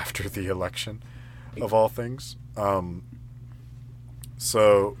after the election, of all things.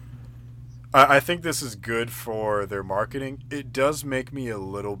 So I think this is good for their marketing. It does make me a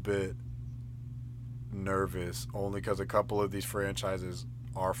little bit nervous, only because a couple of these franchises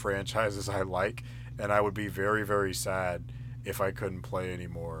are franchises I like, and I would be very, very sad if I couldn't play any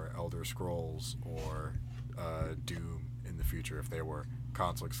more Elder Scrolls or Doom in the future if they were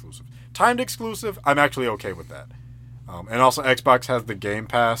console exclusive. Timed exclusive, I'm actually okay with that. And also Xbox has the Game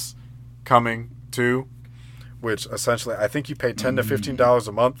Pass coming too, which essentially I think you pay $10 to $15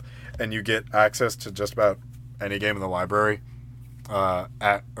 a month and you get access to just about any game in the library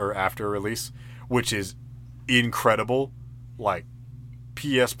at or after release, which is incredible. Like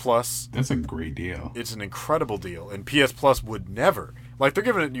PS Plus, that's a great deal. It's an incredible deal, and PS Plus would never, like, they're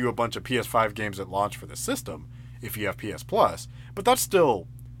giving you a bunch of PS5 games at launch for the system if you have PS Plus, but that's still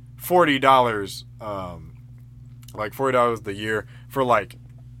 $40, like $40 the year for like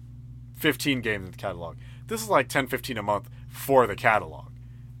 15 games in the catalog. This is like $10-15 a month for the catalog.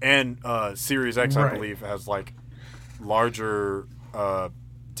 And Series X, right, I believe, has like larger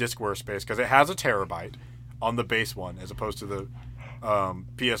diskware space because it has a terabyte on the base one as opposed to the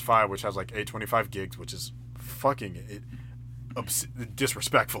PS5, which has like 825 gigs, which is fucking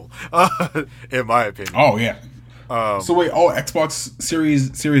disrespectful, in my opinion. Oh yeah. So wait, Xbox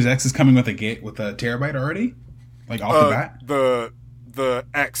Series X is coming with a terabyte already, like off the bat. The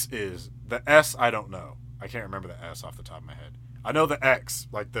X is. The S, I don't know. I can't remember the S off the top of my head. I know the X,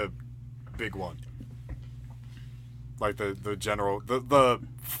 like the big one, like the general, the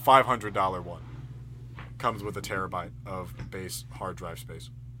 $500 one, comes with a terabyte of base hard drive space,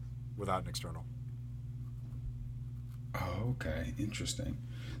 without an external. Oh, okay, interesting.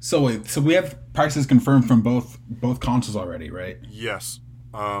 So wait, so we have prices confirmed from both consoles already, right? Yes.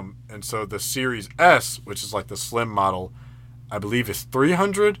 And so the Series S, which is like the slim model, I believe is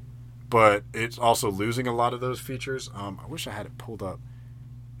 $300, but it's also losing a lot of those features. I wish I had it pulled up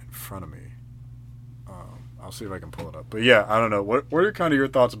in front of me. I'll see if I can pull it up. But yeah, I don't know. What are kind of your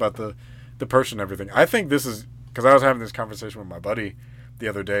thoughts about the purchase and everything? I think this is, because I was having this conversation with my buddy the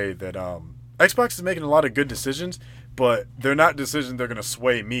other day, that Xbox is making a lot of good decisions, but they're not decisions they're going to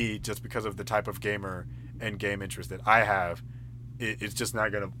sway me just because of the type of gamer and game interest that I have. It's just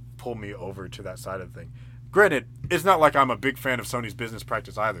not going to pull me over to that side of the thing. Granted, it's not like I'm a big fan of Sony's business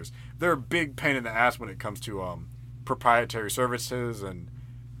practice either. They're a big pain in the ass when it comes to proprietary services and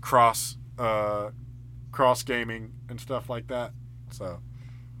cross gaming and stuff like that. So,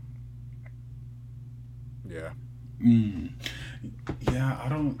 yeah.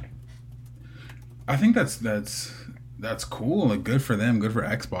 Yeah, I think that's cool. Like, good for them. Good for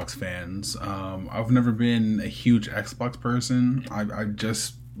Xbox fans. I've never been a huge Xbox person. I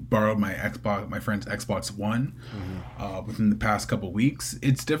just borrowed my friend's Xbox One within the past couple weeks.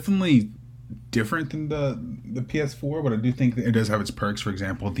 It's definitely different than the PS4, but I do think that it does have its perks. For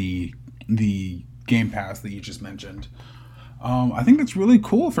example, the Game Pass that you just mentioned. I think it's really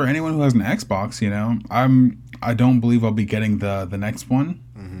cool for anyone who has an Xbox. You know, I don't believe I'll be getting the next one,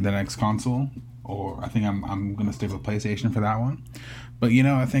 the next console, or I think I'm gonna stick with PlayStation for that one. But you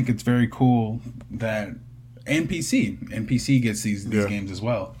know, I think it's very cool that NPC gets these games as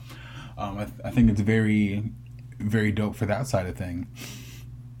well. I think it's very, very dope for that side of thing.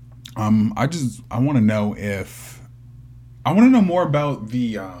 I want to know more about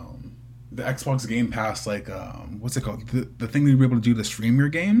the Xbox Game Pass, like what's it called? The thing that you're able to do to stream your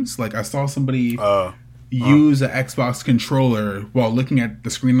games. Like, I saw somebody use an Xbox controller while looking at the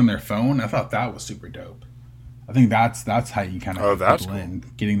screen on their phone. I thought that was super dope. I think that's how you kind of that's cool.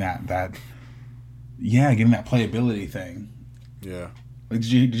 Getting that playability thing. Yeah. Like,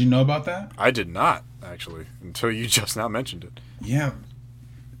 did you know about that? I did not, actually, until you just now mentioned it. Yeah.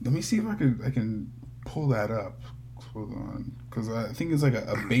 Let me see if I can pull that up. Hold on, because I think it's like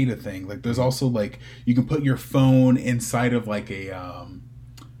a beta thing. Like, there's also like you can put your phone inside of like a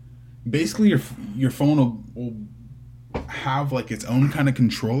basically your phone will have like its own kind of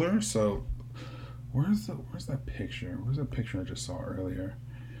controller. So where's that picture? Where's that picture I just saw earlier?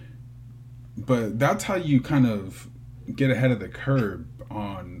 But that's how you kind of get ahead of the curve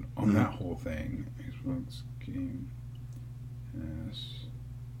on that whole thing. Xbox Game Pass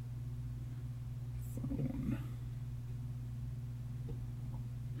phone.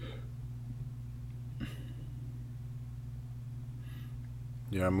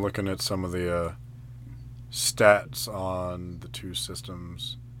 Yeah, I'm looking at some of the stats on the two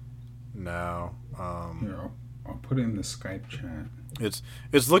systems now. Here, I'll put it in the Skype chat. It's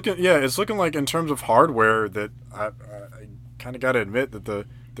looking like, in terms of hardware, that I kind of got to admit that the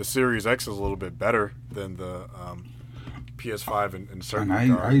Series X is a little bit better than the PS5 in certain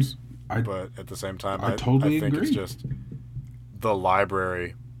regards. But at the same time, I totally think agree. It's just the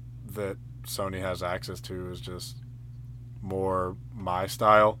library that Sony has access to is just more my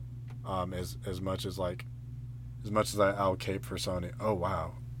style, as much as I allocate for Sony. Oh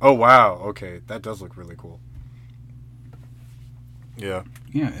wow, okay, that does look really cool. Yeah.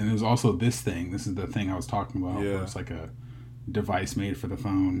 Yeah, and there's also this thing. This is the thing I was talking about. Yeah. Where it's like a device made for the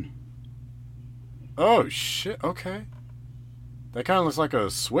phone. Oh shit! Okay, that kind of looks like a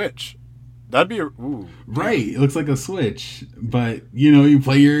Switch. That'd be ooh. Right, it looks like a Switch, but you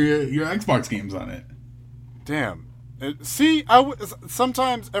play your Xbox games on it. Damn. See,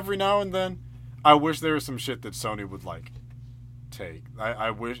 sometimes every now and then, I wish there was some shit that Sony would like take.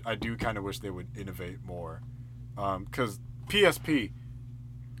 I do kind of wish they would innovate more, because PSP,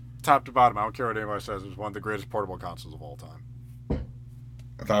 top to bottom, I don't care what anybody says, is one of the greatest portable consoles of all time.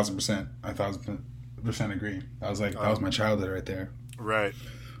 1,000%. 1,000% agree. That was my childhood right there. Right.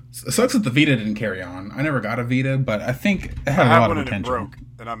 It sucks that the Vita didn't carry on. I never got a Vita, but I think it had a lot of potential. It broke,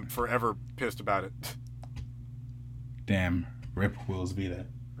 and I'm forever pissed about it. Damn. Rip Will's Vita.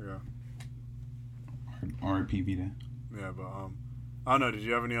 Yeah. R.I.P. Vita. Yeah, but I don't know. Did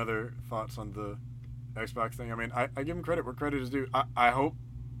you have any other thoughts on the Xbox thing? I mean, I give them credit where credit is due. I hope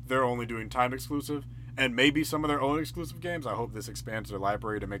they're only doing time exclusive, and maybe some of their own exclusive games. I hope this expands their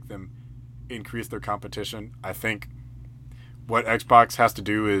library to make them increase their competition. I think what Xbox has to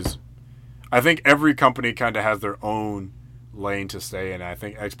do is, I think every company kind of has their own lane to stay in. I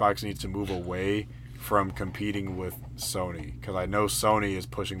think Xbox needs to move away from competing with Sony, because I know Sony is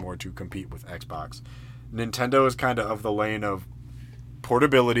pushing more to compete with Xbox. Nintendo is kind of the lane of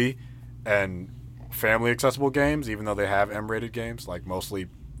portability and family accessible games, even though they have M-rated games, like mostly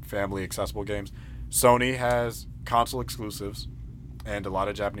family accessible games. Sony has console exclusives and a lot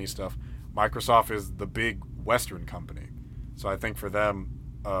of Japanese stuff. Microsoft is the big Western company. So I think for them,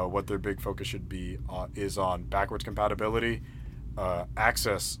 what their big focus should be is on backwards compatibility,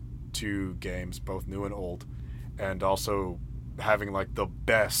 access to games, both new and old, and also having like the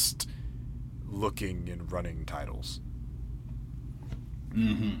best looking and running titles.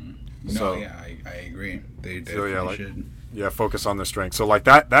 Mm-hmm. No, so, yeah, I agree. They definitely should. Yeah, focus on their strengths. So like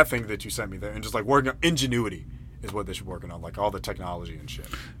that thing that you sent me there, and just like working on ingenuity is what they should be working on, like all the technology and shit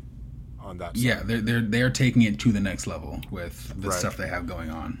on that side. Yeah, they're taking it to the next level with the stuff they have going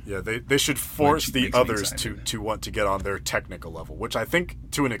on. Yeah, they should force the others to want to get on their technical level, which I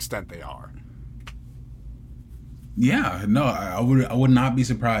think to an extent they are. Yeah, no, I would not be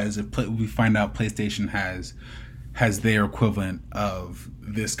surprised if we find out PlayStation has their equivalent of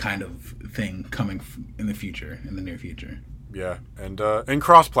this kind of thing coming in the near future. Yeah, and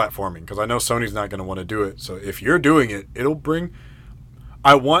cross-platforming, because I know Sony's not going to want to do it. So if you're doing it, it'll bring.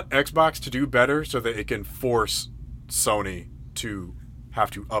 I want Xbox to do better so that it can force Sony to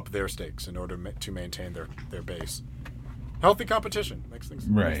have to up their stakes in order to maintain their base. Healthy competition makes things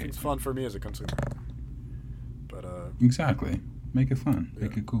fun for me as a consumer. But exactly, make it fun,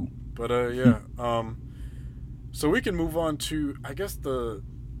 make it cool. But yeah, so we can move on to, I guess the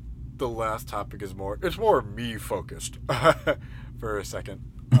last topic is more me focused for a second.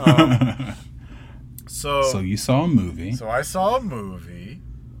 So you saw a movie. So I saw a movie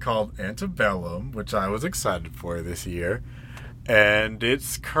called Antebellum, which I was excited for this year, and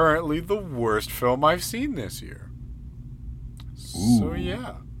it's currently the worst film I've seen this year. Ooh. So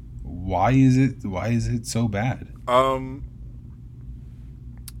yeah. Why is it so bad?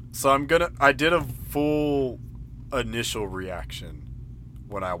 So I did a full initial reaction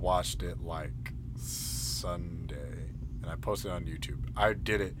when I watched it like Sunday, and I posted it on YouTube. I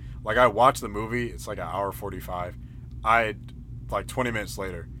did it like I watched the movie. It's like an hour 45. Like 20 minutes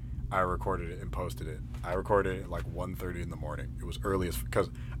later, I recorded it and posted it. I recorded it at like 1:30 in the morning. It was early because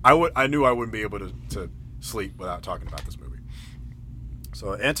I knew I wouldn't be able to sleep without talking about this movie.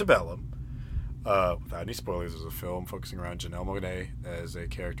 So Antebellum, without any spoilers, is a film focusing around Janelle Monáe as a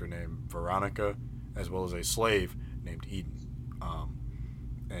character named Veronica, as well as a slave named Eden.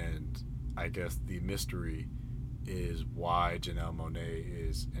 And I guess the mystery is why Janelle Monáe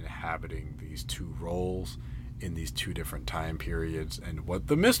is inhabiting these two roles in these two different time periods, and what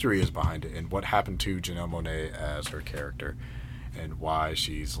the mystery is behind it, and what happened to Janelle Monáe as her character, and why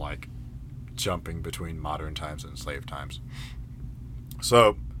she's like jumping between modern times and slave times.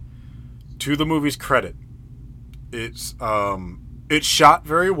 So, to the movie's credit, it's shot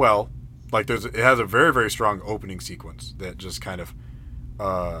very well. Like it has a very, very strong opening sequence that just kind of,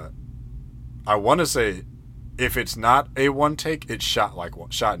 I want to say, if it's not a one take, it's shot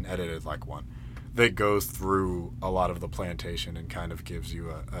and edited like one. That goes through a lot of the plantation and kind of gives you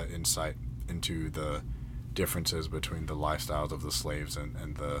a insight into the differences between the lifestyles of the slaves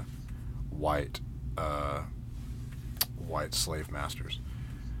and the white slave masters.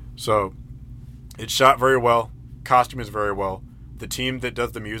 So it's shot very well. Costume is very well. The team that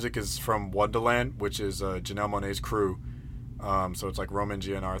does the music is from Wonderland, which is Janelle Monáe's crew. So it's like Roman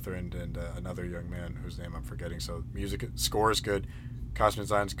G and Arthur and another young man whose name I'm forgetting. So music score is good, costume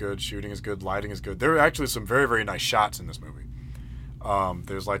design's good, shooting is good, lighting is good. There are actually some very, very nice shots in this movie.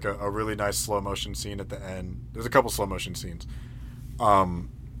 There's like a really nice slow motion scene at the end. There's a couple slow motion scenes.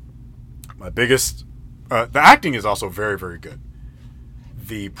 My biggest, the acting is also very, very good.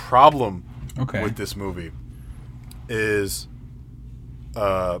 The problem with this movie is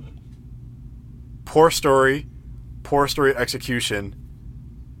poor story execution,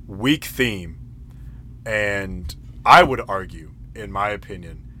 weak theme, and I would argue, in my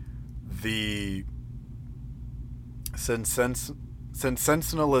opinion, the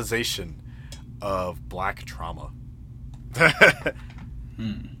sensationalization of black trauma.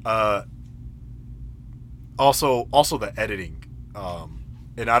 Also the editing,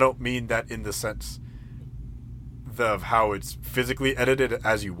 and I don't mean that in the sense of how it's physically edited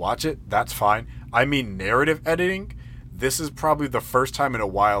as you watch it. That's fine. I mean narrative editing. This is probably the first time in a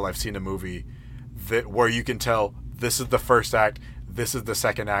while I've seen a movie where you can tell this is the first act, this is the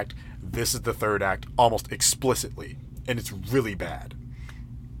second act, this is the third act, almost explicitly, and it's really bad.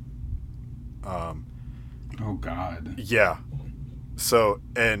 Oh God. Yeah. So,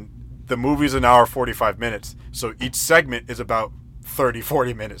 and the movie's an hour 45 minutes, so each segment is about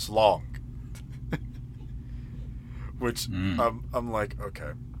 30-40 minutes long. Which I'm like,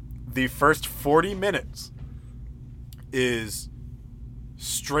 okay. The first 40 minutes is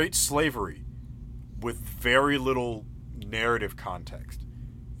straight slavery with very little narrative context.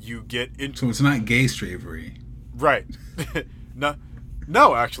 You get into, so it's not gay slavery, right? No,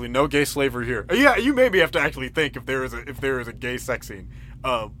 actually, no gay slavery here. Yeah, you maybe have to actually think if there is a gay sex scene,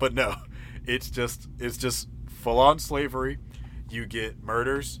 but no, it's just full on slavery. You get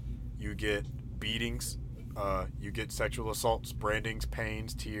murders, you get beatings, you get sexual assaults, brandings,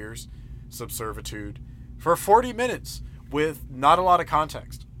 pains, tears, subservitude for 40 minutes with not a lot of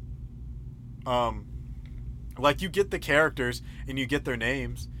context. Like you get the characters and you get their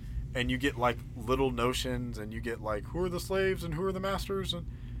names and you get like little notions and you get like who are the slaves and who are the masters, and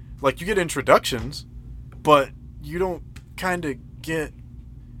like you get introductions, but you don't kind of get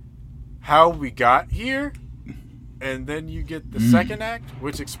how we got here. And then you get the second act,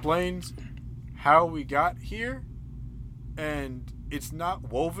 which explains how we got here, and it's not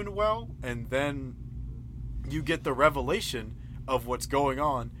woven well. And then you get the revelation of what's going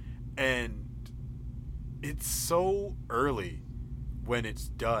on, and it's so early when it's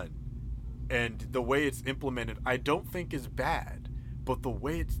done. And the way it's implemented, I don't think is bad, but the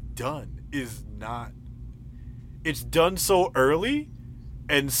way it's done is not. It's done so early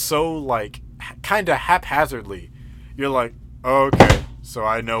and so like kind of haphazardly. You're like, okay, so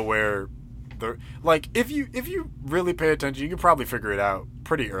I know where the, like if you really pay attention, you can probably figure it out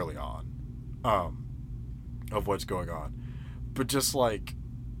pretty early on, of what's going on. But just like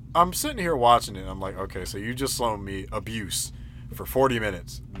I'm sitting here watching it, I'm like, okay, so you just shown me abuse for 40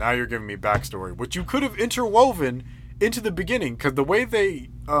 minutes. Now you're giving me backstory, which you could have interwoven into the beginning, because the way they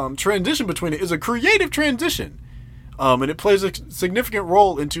transition between it is a creative transition, and it plays a significant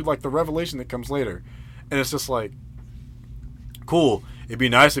role into like the revelation that comes later, and it's just like. Cool. It'd be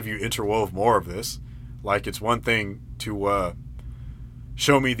nice if you interwove more of this. Like, it's one thing to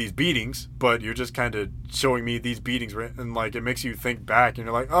show me these beatings, but you're just kind of showing me these beatings, and like it makes you think back, and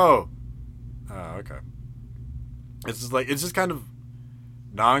you're like, oh, okay. It's just kind of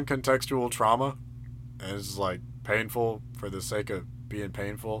non-contextual trauma, and it's like painful for the sake of being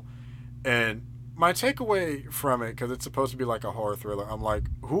painful. And my takeaway from it, because it's supposed to be like a horror thriller, I'm like,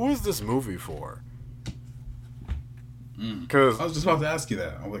 who is this movie for? Because I was just about to ask you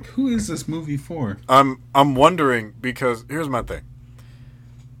that. I'm like, who is this movie for? I'm wondering, because here's my thing.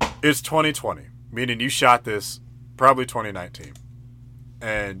 It's 2020, meaning you shot this probably 2019,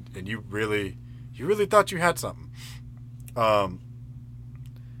 and you really thought you had something. But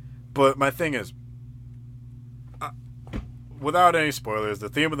my thing is, without any spoilers, the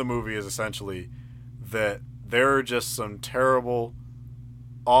theme of the movie is essentially that there are just some terrible,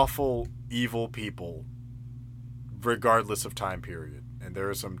 awful, evil people regardless of time period. And there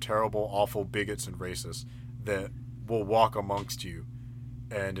are some terrible, awful bigots and racists that will walk amongst you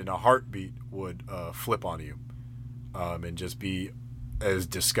and in a heartbeat would flip on you, and just be as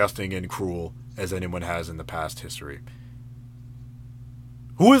disgusting and cruel as anyone has in the past history.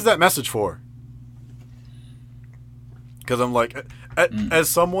 Who is that message for? Because I'm like, as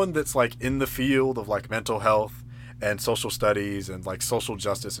someone that's like in the field of like mental health and social studies and like social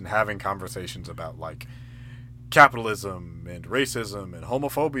justice and having conversations about like capitalism and racism and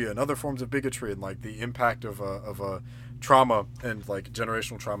homophobia and other forms of bigotry and like the impact of trauma and like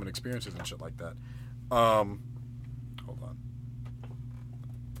generational trauma and experiences and shit like that. Hold on.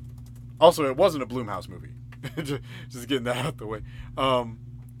 Also, it wasn't a Blumhouse movie. Just getting that out the way.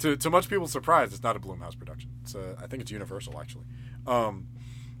 To much people's surprise, it's not a Blumhouse production. I think it's Universal, actually.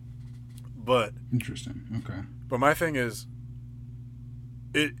 But interesting. Okay. But my thing is,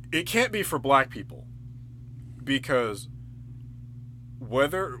 it can't be for black people, because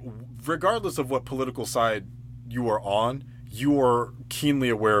regardless of what political side you are on, you are keenly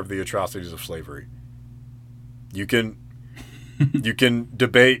aware of the atrocities of slavery. You can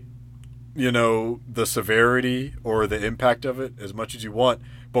debate, the severity or the impact of it as much as you want,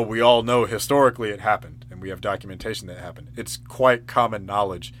 but we all know historically it happened, and we have documentation that it happened. It's quite common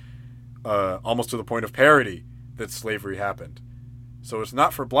knowledge, almost to the point of parody, that slavery happened. So it's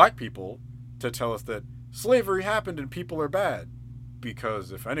not for black people to tell us that slavery happened and people are bad,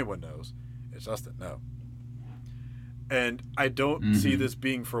 because if anyone knows, it's us that know. And I don't see this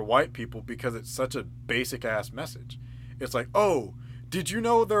being for white people, because it's such a basic ass message. It's like, oh, did you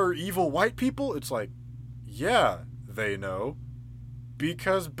know there are evil white people? It's like, yeah, they know,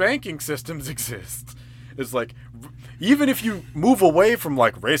 because banking systems exist. It's like, even if you move away from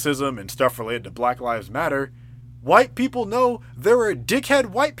like racism and stuff related to Black Lives Matter, white people know there are dickhead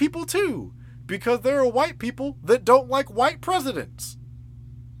white people too, because there are white people that don't like white presidents.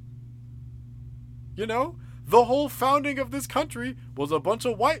 The whole founding of this country was a bunch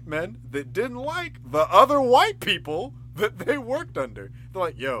of white men that didn't like the other white people that they worked under. They're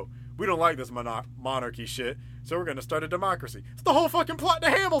like, yo, we don't like this monarchy shit, so we're going to start a democracy. It's the whole fucking plot to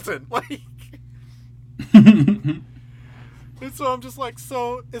Hamilton. Like, and so I'm just like,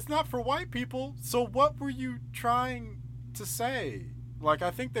 so it's not for white people, so what were you trying to say? Like,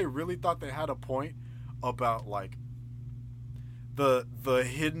 I think they really thought they had a point about, like, the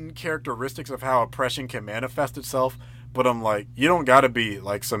hidden characteristics of how oppression can manifest itself, but I'm like, you don't gotta be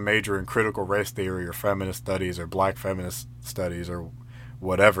like some major in critical race theory or feminist studies or black feminist studies or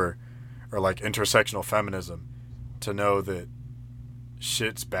whatever, or like intersectional feminism, to know that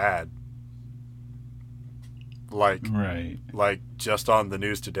shit's bad. Like, right. Like, just on the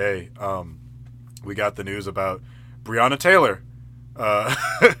news today, we got the news about Breonna Taylor. I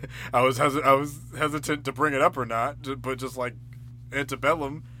was hesitant to bring it up or not, but just like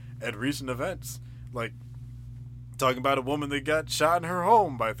Antebellum at recent events, like talking about a woman that got shot in her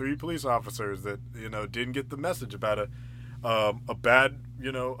home by 3 police officers that didn't get the message about a bad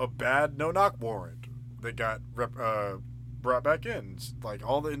no-knock warrant that got brought back in. Like,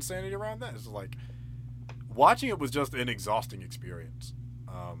 all the insanity around that is like, watching it was just an exhausting experience.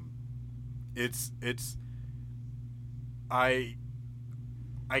 I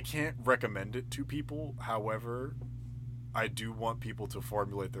can't recommend it to people. However, I do want people to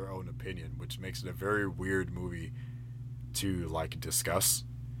formulate their own opinion, which makes it a very weird movie to like discuss.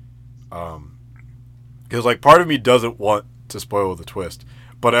 Because like, part of me doesn't want to spoil the twist,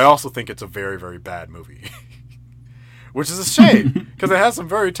 but I also think it's a very, very bad movie, which is a shame, because it has some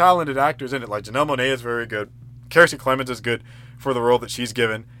very talented actors in it. Like, Janelle Monáe is very good. Kirsten Clemens is good for the role that she's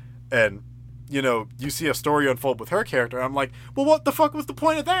given, and you see a story unfold with her character. I'm like, well, what the fuck was the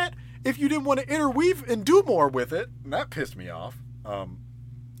point of that if you didn't want to interweave and do more with it? And that pissed me off.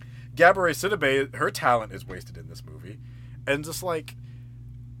 Gabourey Sidibe, her talent is wasted in this movie. And just like,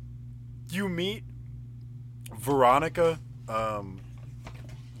 you meet Veronica, Janelle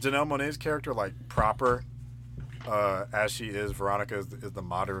Monáe's character, like, proper, as she is. Veronica is the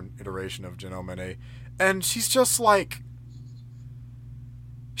modern iteration of Janelle Monáe. And she's just like,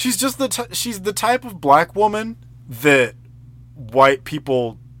 she's just she's the type of black woman that white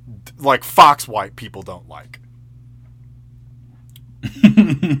people, like Fox white people, don't like.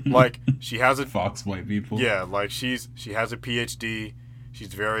 Like, she has a Fox white people. Yeah, like she has a PhD.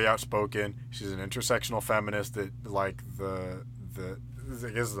 She's very outspoken. She's an intersectional feminist that, like, I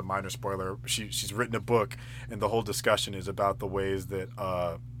guess is a minor spoiler. She's written a book, and the whole discussion is about the ways that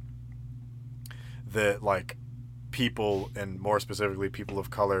that like people, and more specifically people of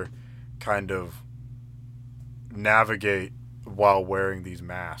color, kind of navigate while wearing these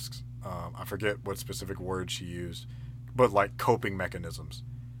masks. I forget what specific word she used, but like coping mechanisms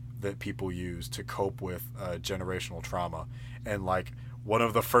that people use to cope with generational trauma. And like, one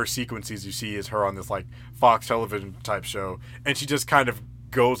of the first sequences you see is her on this like Fox television type show, and she just kind of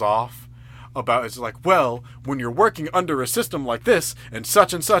goes off about, it's like, well, when you're working under a system like this and so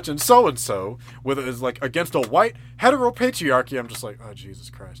and so, whether it's like against a white heteropatriarchy, I'm just like, oh, Jesus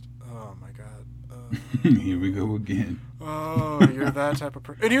Christ, oh my God, here we go again. Oh, you're that type of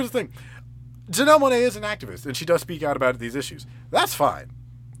person. And here's the thing, Janelle Monáe is an activist, and she does speak out about these issues. That's fine.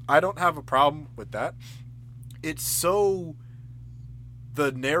 I don't have a problem with that. It's so,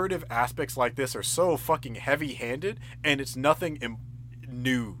 the narrative aspects like this are so fucking heavy-handed, and it's nothing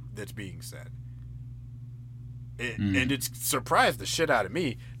new that's being said. And it's surprised the shit out of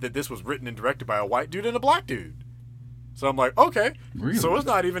me that this was written and directed by a white dude and a black dude. So I'm like, okay. Really? So it's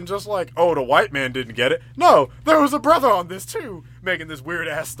not even just like, oh, the white man didn't get it. No, there was a brother on this too, making this weird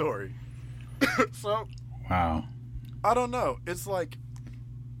ass story. So, wow. I don't know. It's like,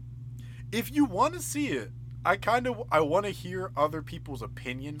 if you want to see it, I want to hear other people's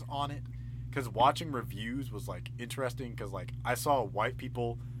opinions on it. Because watching reviews was like interesting. Because like I saw white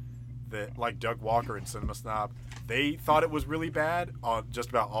people that like Doug Walker and Cinema Snob, they thought it was really bad on just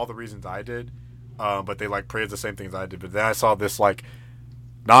about all the reasons I did. But they like praised the same things I did. But then I saw this like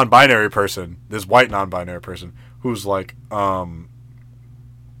non-binary person, this white non-binary person, who's like, who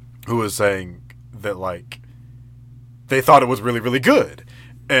was saying that like they thought it was really, really good.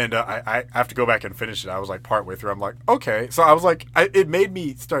 And I have to go back and finish it. I was like partway through. I'm like, okay. So I was like, it made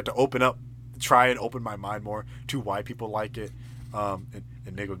me start to open up, try and open my mind more to why people like it. And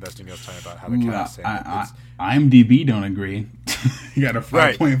Nick was messaging us talking about how the cast saying IMDb don't agree. You got a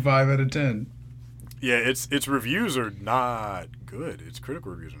 5.5 out of 10. Yeah, its reviews are not good. Its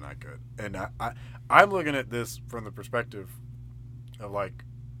critical reviews are not good. And I'm looking at this from the perspective of like,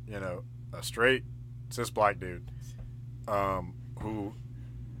 you know, a straight cis black dude who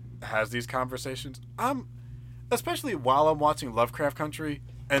has these conversations. Especially while I'm watching Lovecraft Country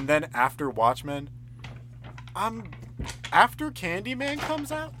and then after Watchmen, after Candyman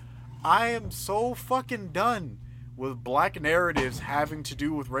comes out, I am so fucking done with black narratives having to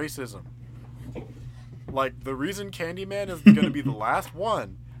do with racism. Like, the reason Candyman is going to be the last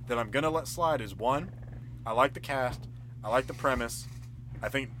one that I'm going to let slide is, one, I like the cast, I like the premise.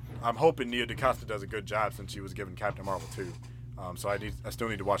 I'm hoping Nia DaCosta does a good job since she was given Captain Marvel 2. So I still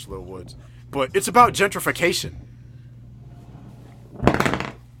need to watch Little Woods. But it's about gentrification.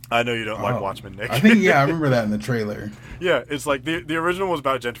 I know you don't like Watchmen, Nick. I think, I remember that in the trailer. Yeah, it's like the original was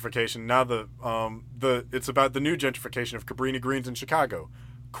about gentrification. Now it's about the new gentrification of Cabrini Greens in Chicago.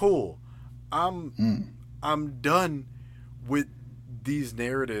 Cool. I'm done with these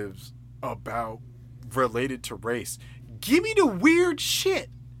narratives about related to race. Give me the weird shit.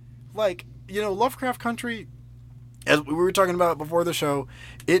 Like, you know, Lovecraft Country, as we were talking about before the show,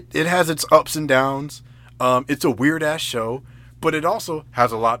 it has its ups and downs. It's a weird ass show, but it also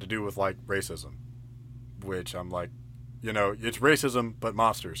has a lot to do with like racism, which I'm like, you know, it's racism but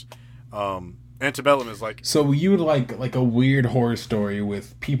monsters. Antebellum is like, so you would like a weird horror story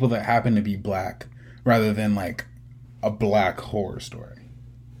with people that happen to be black rather than like a black horror story.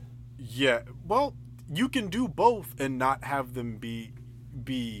 Yeah, well, you can do both and not have them be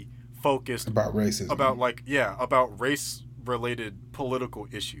focused about racism, about race related political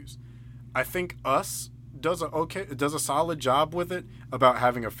issues. I think Us does a solid job with it about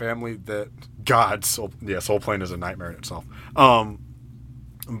having a family that Soul Plane is a nightmare in itself.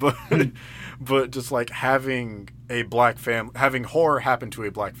 But just like having a black family, having horror happen to a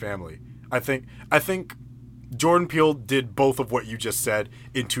black family. I think Jordan Peele did both of what you just said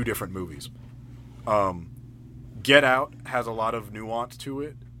in two different movies. Get Out has a lot of nuance to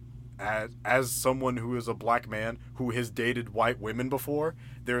it. As someone who is a black man who has dated white women before,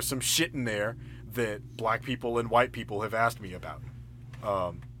 there's some shit in there that black people and white people have asked me about.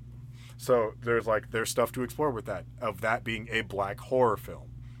 So there's stuff to explore with that, of that being a black horror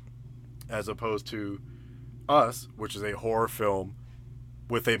film, as opposed to Us, which is a horror film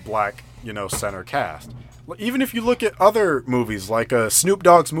with a black, you know, center cast. Even if you look at other movies, like Snoop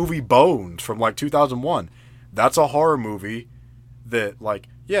Dogg's movie Bones from like 2001, that's a horror movie that, like,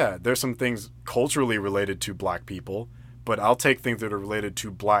 yeah, there's some things culturally related to black people, but I'll take things that are related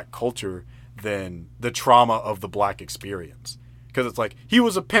to black culture than the trauma of the black experience. Because it's like, he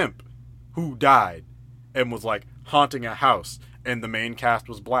was a pimp who died and was like haunting a house, and the main cast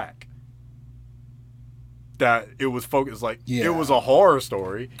was black. That it was focused, like, It was a horror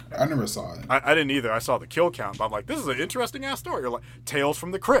story. I never saw it. I didn't either. I saw the kill count, but I'm like, this is an interesting ass story. Or like Tales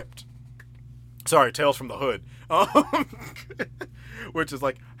from the Crypt. Sorry, Tales from the Hood. Which is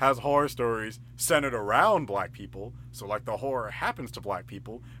like, has horror stories centered around black people. So like the horror happens to black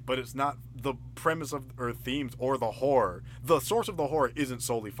people, but it's not the premise of or themes or the horror. The source of the horror isn't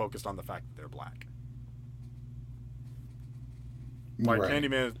solely focused on the fact that they're black. Like right.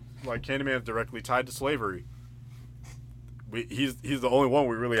 Candyman is directly tied to slavery. He's the only one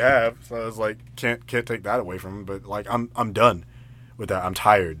we really have, so it's like can't take that away from him. But like I'm done with that. I'm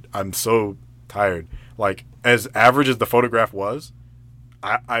tired. I'm so tired. Like, as average as The Photograph was,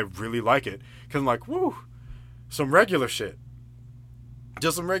 I really like it because I'm like, woo, some regular shit.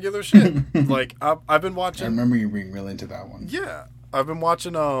 Just some regular shit. Like I've been watching. I remember you being really into that one. Yeah, I've been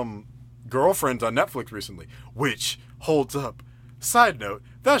watching Girlfriends on Netflix recently, which holds up Side note,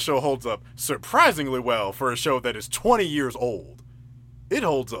 that show holds up surprisingly well for a show that is 20 years old. It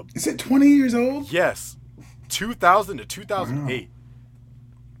holds up. Is it 20 years old? Yes. 2000 to 2008.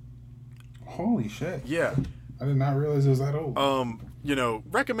 Wow. Holy shit. Yeah. I did not realize it was that old.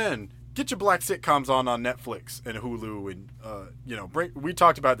 Recommend get your black sitcoms on Netflix and Hulu, and we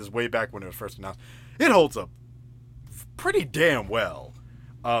talked about this way back when it was first announced. It holds up pretty damn well.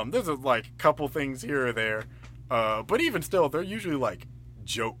 There's a couple things here or there, but even still, they're usually like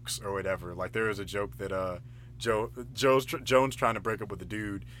jokes or whatever. Like there was a joke that Jones trying to break up with a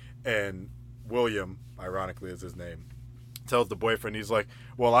dude, and William, ironically, is his name, tells the boyfriend, he's like,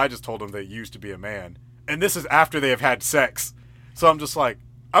 "Well, I just told him that you used to be a man," and this is after they have had sex. So I'm just like,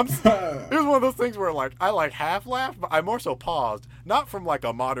 it was one of those things where like I half laughed, but I more so paused, not from like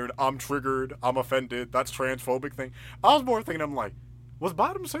a modern "I'm triggered, I'm offended, that's transphobic" thing. I was more thinking, I'm like, was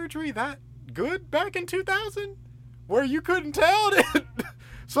bottom surgery that good back in 2000, where you couldn't tell that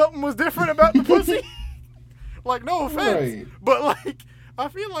something was different about the pussy? Like, no offense, right. But like I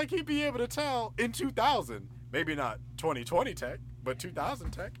feel like he'd be able to tell in 2000, maybe not 2020 tech, but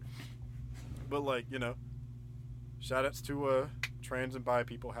 2000 tech. But like, shout outs to trans and bi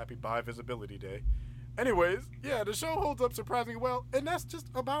people. Happy Bi Visibility Day. Anyways, yeah, the show holds up surprisingly well, and that's just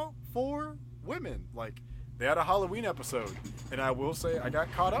about 4 women. Like, they had a Halloween episode, and I will say I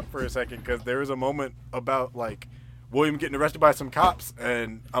got caught up for a second because there was a moment about like William getting arrested by some cops,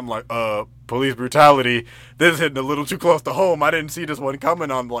 and I'm like, police brutality. This is hitting a little too close to home. I didn't see this one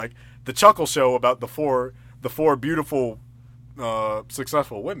coming on like the Chuckle Show about the four beautiful,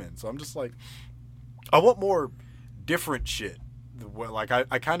 successful women. So I'm just like, I want more different shit. Like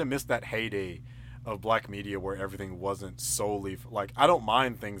I kind of miss that heyday of black media where everything wasn't solely like, I don't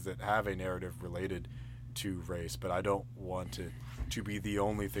mind things that have a narrative related to race, but I don't want it to be the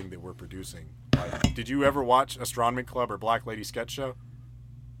only thing that we're producing. Like, did you ever watch Astronomy Club or Black Lady Sketch Show?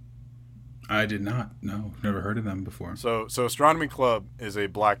 I did not. No, never heard of them before. So Astronomy Club is a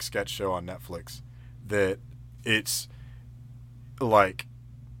black sketch show on Netflix that it's like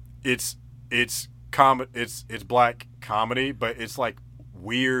it's black comedy, but it's like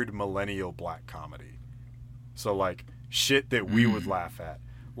weird millennial black comedy. So like shit that we would laugh at.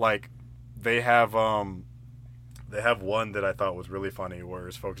 Like they have one that I thought was really funny where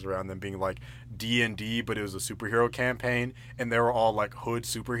it's focused around them being like D&D, but it was a superhero campaign, and they were all like hood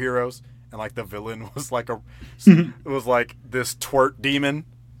superheroes, and like the villain was like it was like this twerk demon,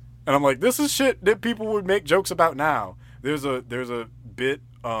 and I'm like, this is shit that people would make jokes about now. There's a bit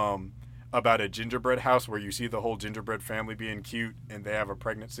about a gingerbread house where you see the whole gingerbread family being cute and they have a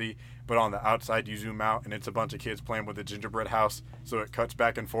pregnancy, but on the outside you zoom out and it's a bunch of kids playing with the gingerbread house, so it cuts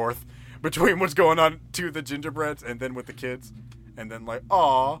back and forth between what's going on to the gingerbreads and then with the kids, and then like,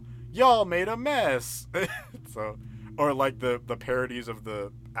 aw, y'all made a mess. So, or like the parodies of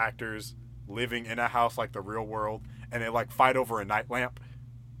the actors living in a house like the real world, and they like fight over a night lamp.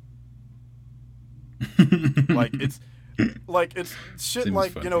 like it's shit. Seems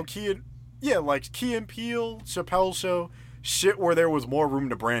like funny. Key and Peele, Chappelle Show, shit where there was more room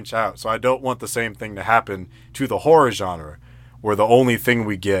to branch out. So I don't want the same thing to happen to the horror genre, where the only thing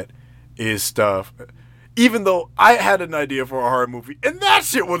we get is stuff. Even though I had an idea for a horror movie, and that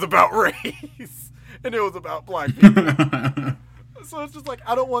shit was about race, and it was about black people. So it's just like,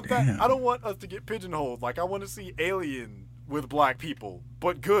 I don't want that. Damn. I don't want us to get pigeonholed. Like, I want to see Alien with black people,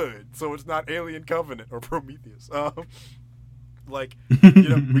 but good. So it's not Alien Covenant or Prometheus.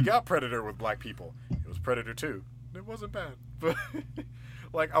 We got Predator with black people. It was Predator 2. It wasn't bad. But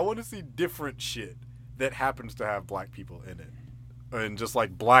like, I want to see different shit that happens to have black people in it, and just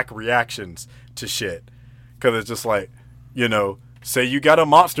like black reactions to shit. Because it's just like, say you got a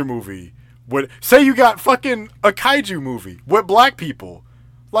monster movie. Say you got fucking a kaiju movie with black people.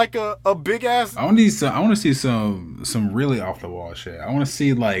 Like a big ass. I want to see some really off the wall shit. I want to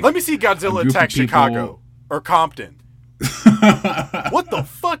see like. Let me see Godzilla attack Chicago or Compton. What the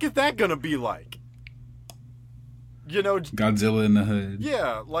fuck is that gonna be like? Godzilla in the hood.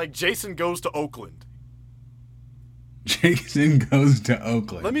 Yeah, like Jason goes to Oakland. Jason goes to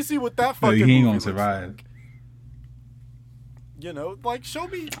Oakland. Let me see what that fucking he ain't movie gonna survive. Like. Like, show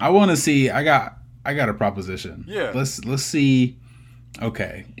me. I want to see. I got a proposition. Yeah. Let's see.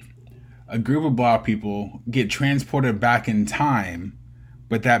 Okay, a group of black people get transported back in time,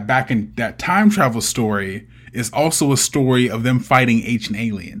 but that time travel story is also a story of them fighting ancient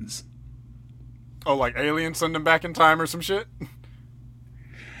aliens. Oh, like aliens send them back in time or some shit?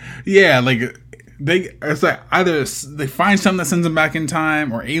 Yeah, like it's like either they find something that sends them back in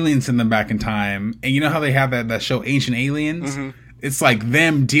time, or aliens send them back in time. And you know how they have that show Ancient Aliens? Mm-hmm. It's like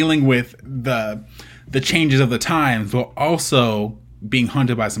them dealing with the the changes of the times while also being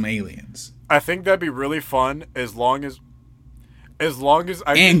hunted by some aliens. I think that'd be really fun as long as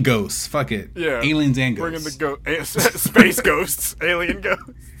I and ghosts. Fuck it. Yeah, aliens and ghosts. Bring in the space ghosts, alien ghosts,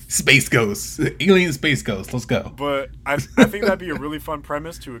 space ghosts, alien space ghosts. Let's go. But I think that'd be a really fun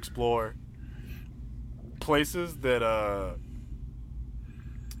premise to explore places that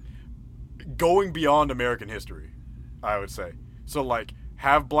going beyond American history. I would say so. Like,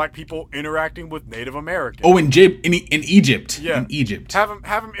 have black people interacting with Native Americans. Oh, in Egypt. Yeah, in Egypt. Have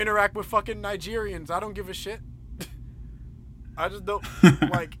them interact with fucking Nigerians. I don't give a shit. I just don't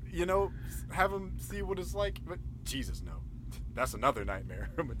like, have them see what it's like. But Jesus, no, that's another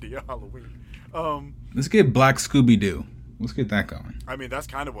nightmare. Medea Halloween. Let's get Black Scooby-Doo. Let's get that going. I mean, that's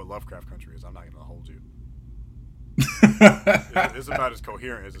kind of what Lovecraft Country is. I'm not gonna hold you. It's about as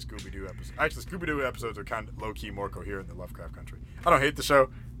coherent as a Scooby-Doo episode. Actually, Scooby-Doo episodes are kind of low-key more coherent than Lovecraft Country. I don't hate the show.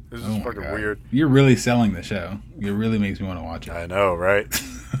 It's just fucking weird. You're really selling the show. It really makes me want to watch it. I know, right?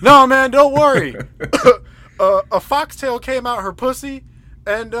 No, man, don't worry. A foxtail came out her pussy,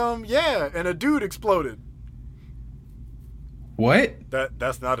 and and a dude exploded. What?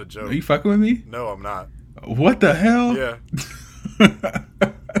 That's not a joke. Are you fucking with me? No, I'm not. What the hell? Yeah.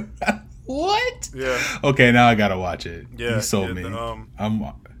 What? Yeah. Okay, now I gotta watch it. Yeah. You sold me.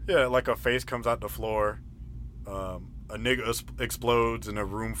 Yeah, like a face comes out the floor. A nigga explodes in a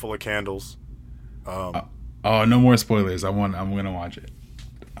room full of candles. Oh, no more spoilers. I'm gonna watch it.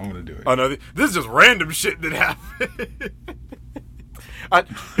 I'm gonna do it. Oh no, this is just random shit that happened.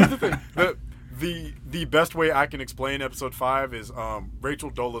 Here's the thing. The best way I can explain episode 5 is Rachel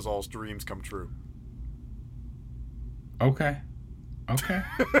Dolezal's dreams come true. Okay.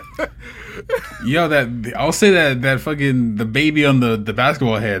 Yo, I'll say that fucking the baby on the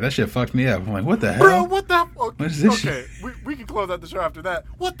basketball head, that shit fucked me up. I'm like, what the hell? Bro, what the? Okay, what is this okay. shit? We can close out the show after that.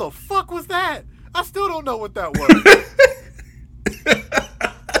 What the fuck was that? I still don't know what that was.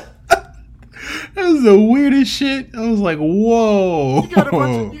 That was the weirdest shit. I was like, whoa. You got a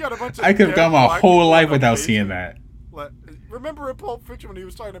bunch of I could have gone my whole life without seeing that. Remember in Pulp Fiction when he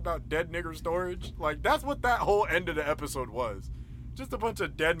was talking about dead nigger storage? Like, that's what that whole end of the episode was. Just a bunch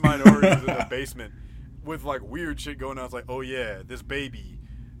of dead minorities in the basement with like weird shit going on. It's like, oh yeah, this baby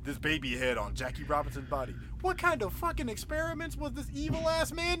head on Jackie Robinson's body. What kind of fucking experiments was this evil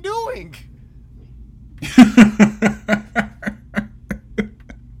ass man doing?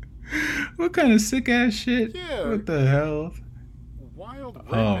 What kind of sick ass shit? Yeah. What the hell? Wild.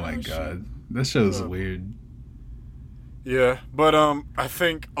 Oh my god, that show's weird. Yeah, but I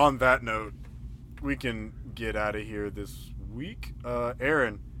think on that note, we can get out of here this week.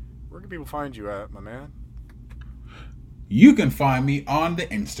 Aaron, where can people find you at, my man? You can find me on the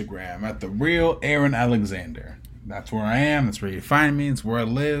Instagram at the real Aaron Alexander. That's where I am. That's where you find me. It's where I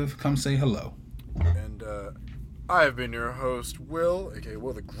live. Come say hello. And I have been your host, Will, aka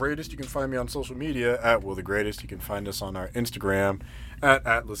Will the Greatest. You can find me on social media at Will the Greatest. You can find us on our Instagram at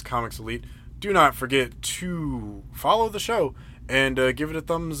Atlas Comics Elite. Do not forget to follow the show and give it a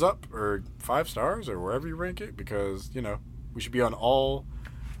thumbs up or 5 stars or wherever you rank it, because, we should be on all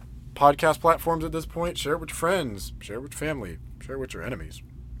podcast platforms at this point. Share it with your friends. Share it with your family. Share it with your enemies.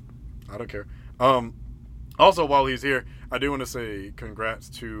 I don't care. Also, while he's here, I do want to say congrats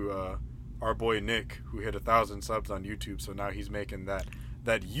to our boy Nick, who hit 1,000 subs on YouTube. So now he's making that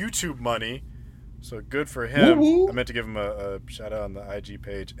YouTube money. So good for him. Woo-woo. I meant to give him a shout out on the IG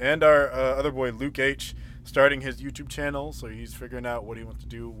page. And our other boy Luke H, starting his YouTube channel. So he's figuring out what he wants to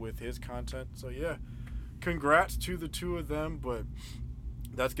do with his content. So yeah, congrats to the two of them. But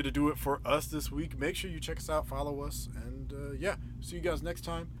that's going to do it for us this week. Make sure you check us out, follow us, and see you guys next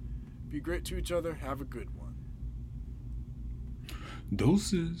time. Be great to each other. Have a good one.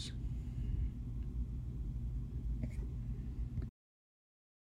 Doses.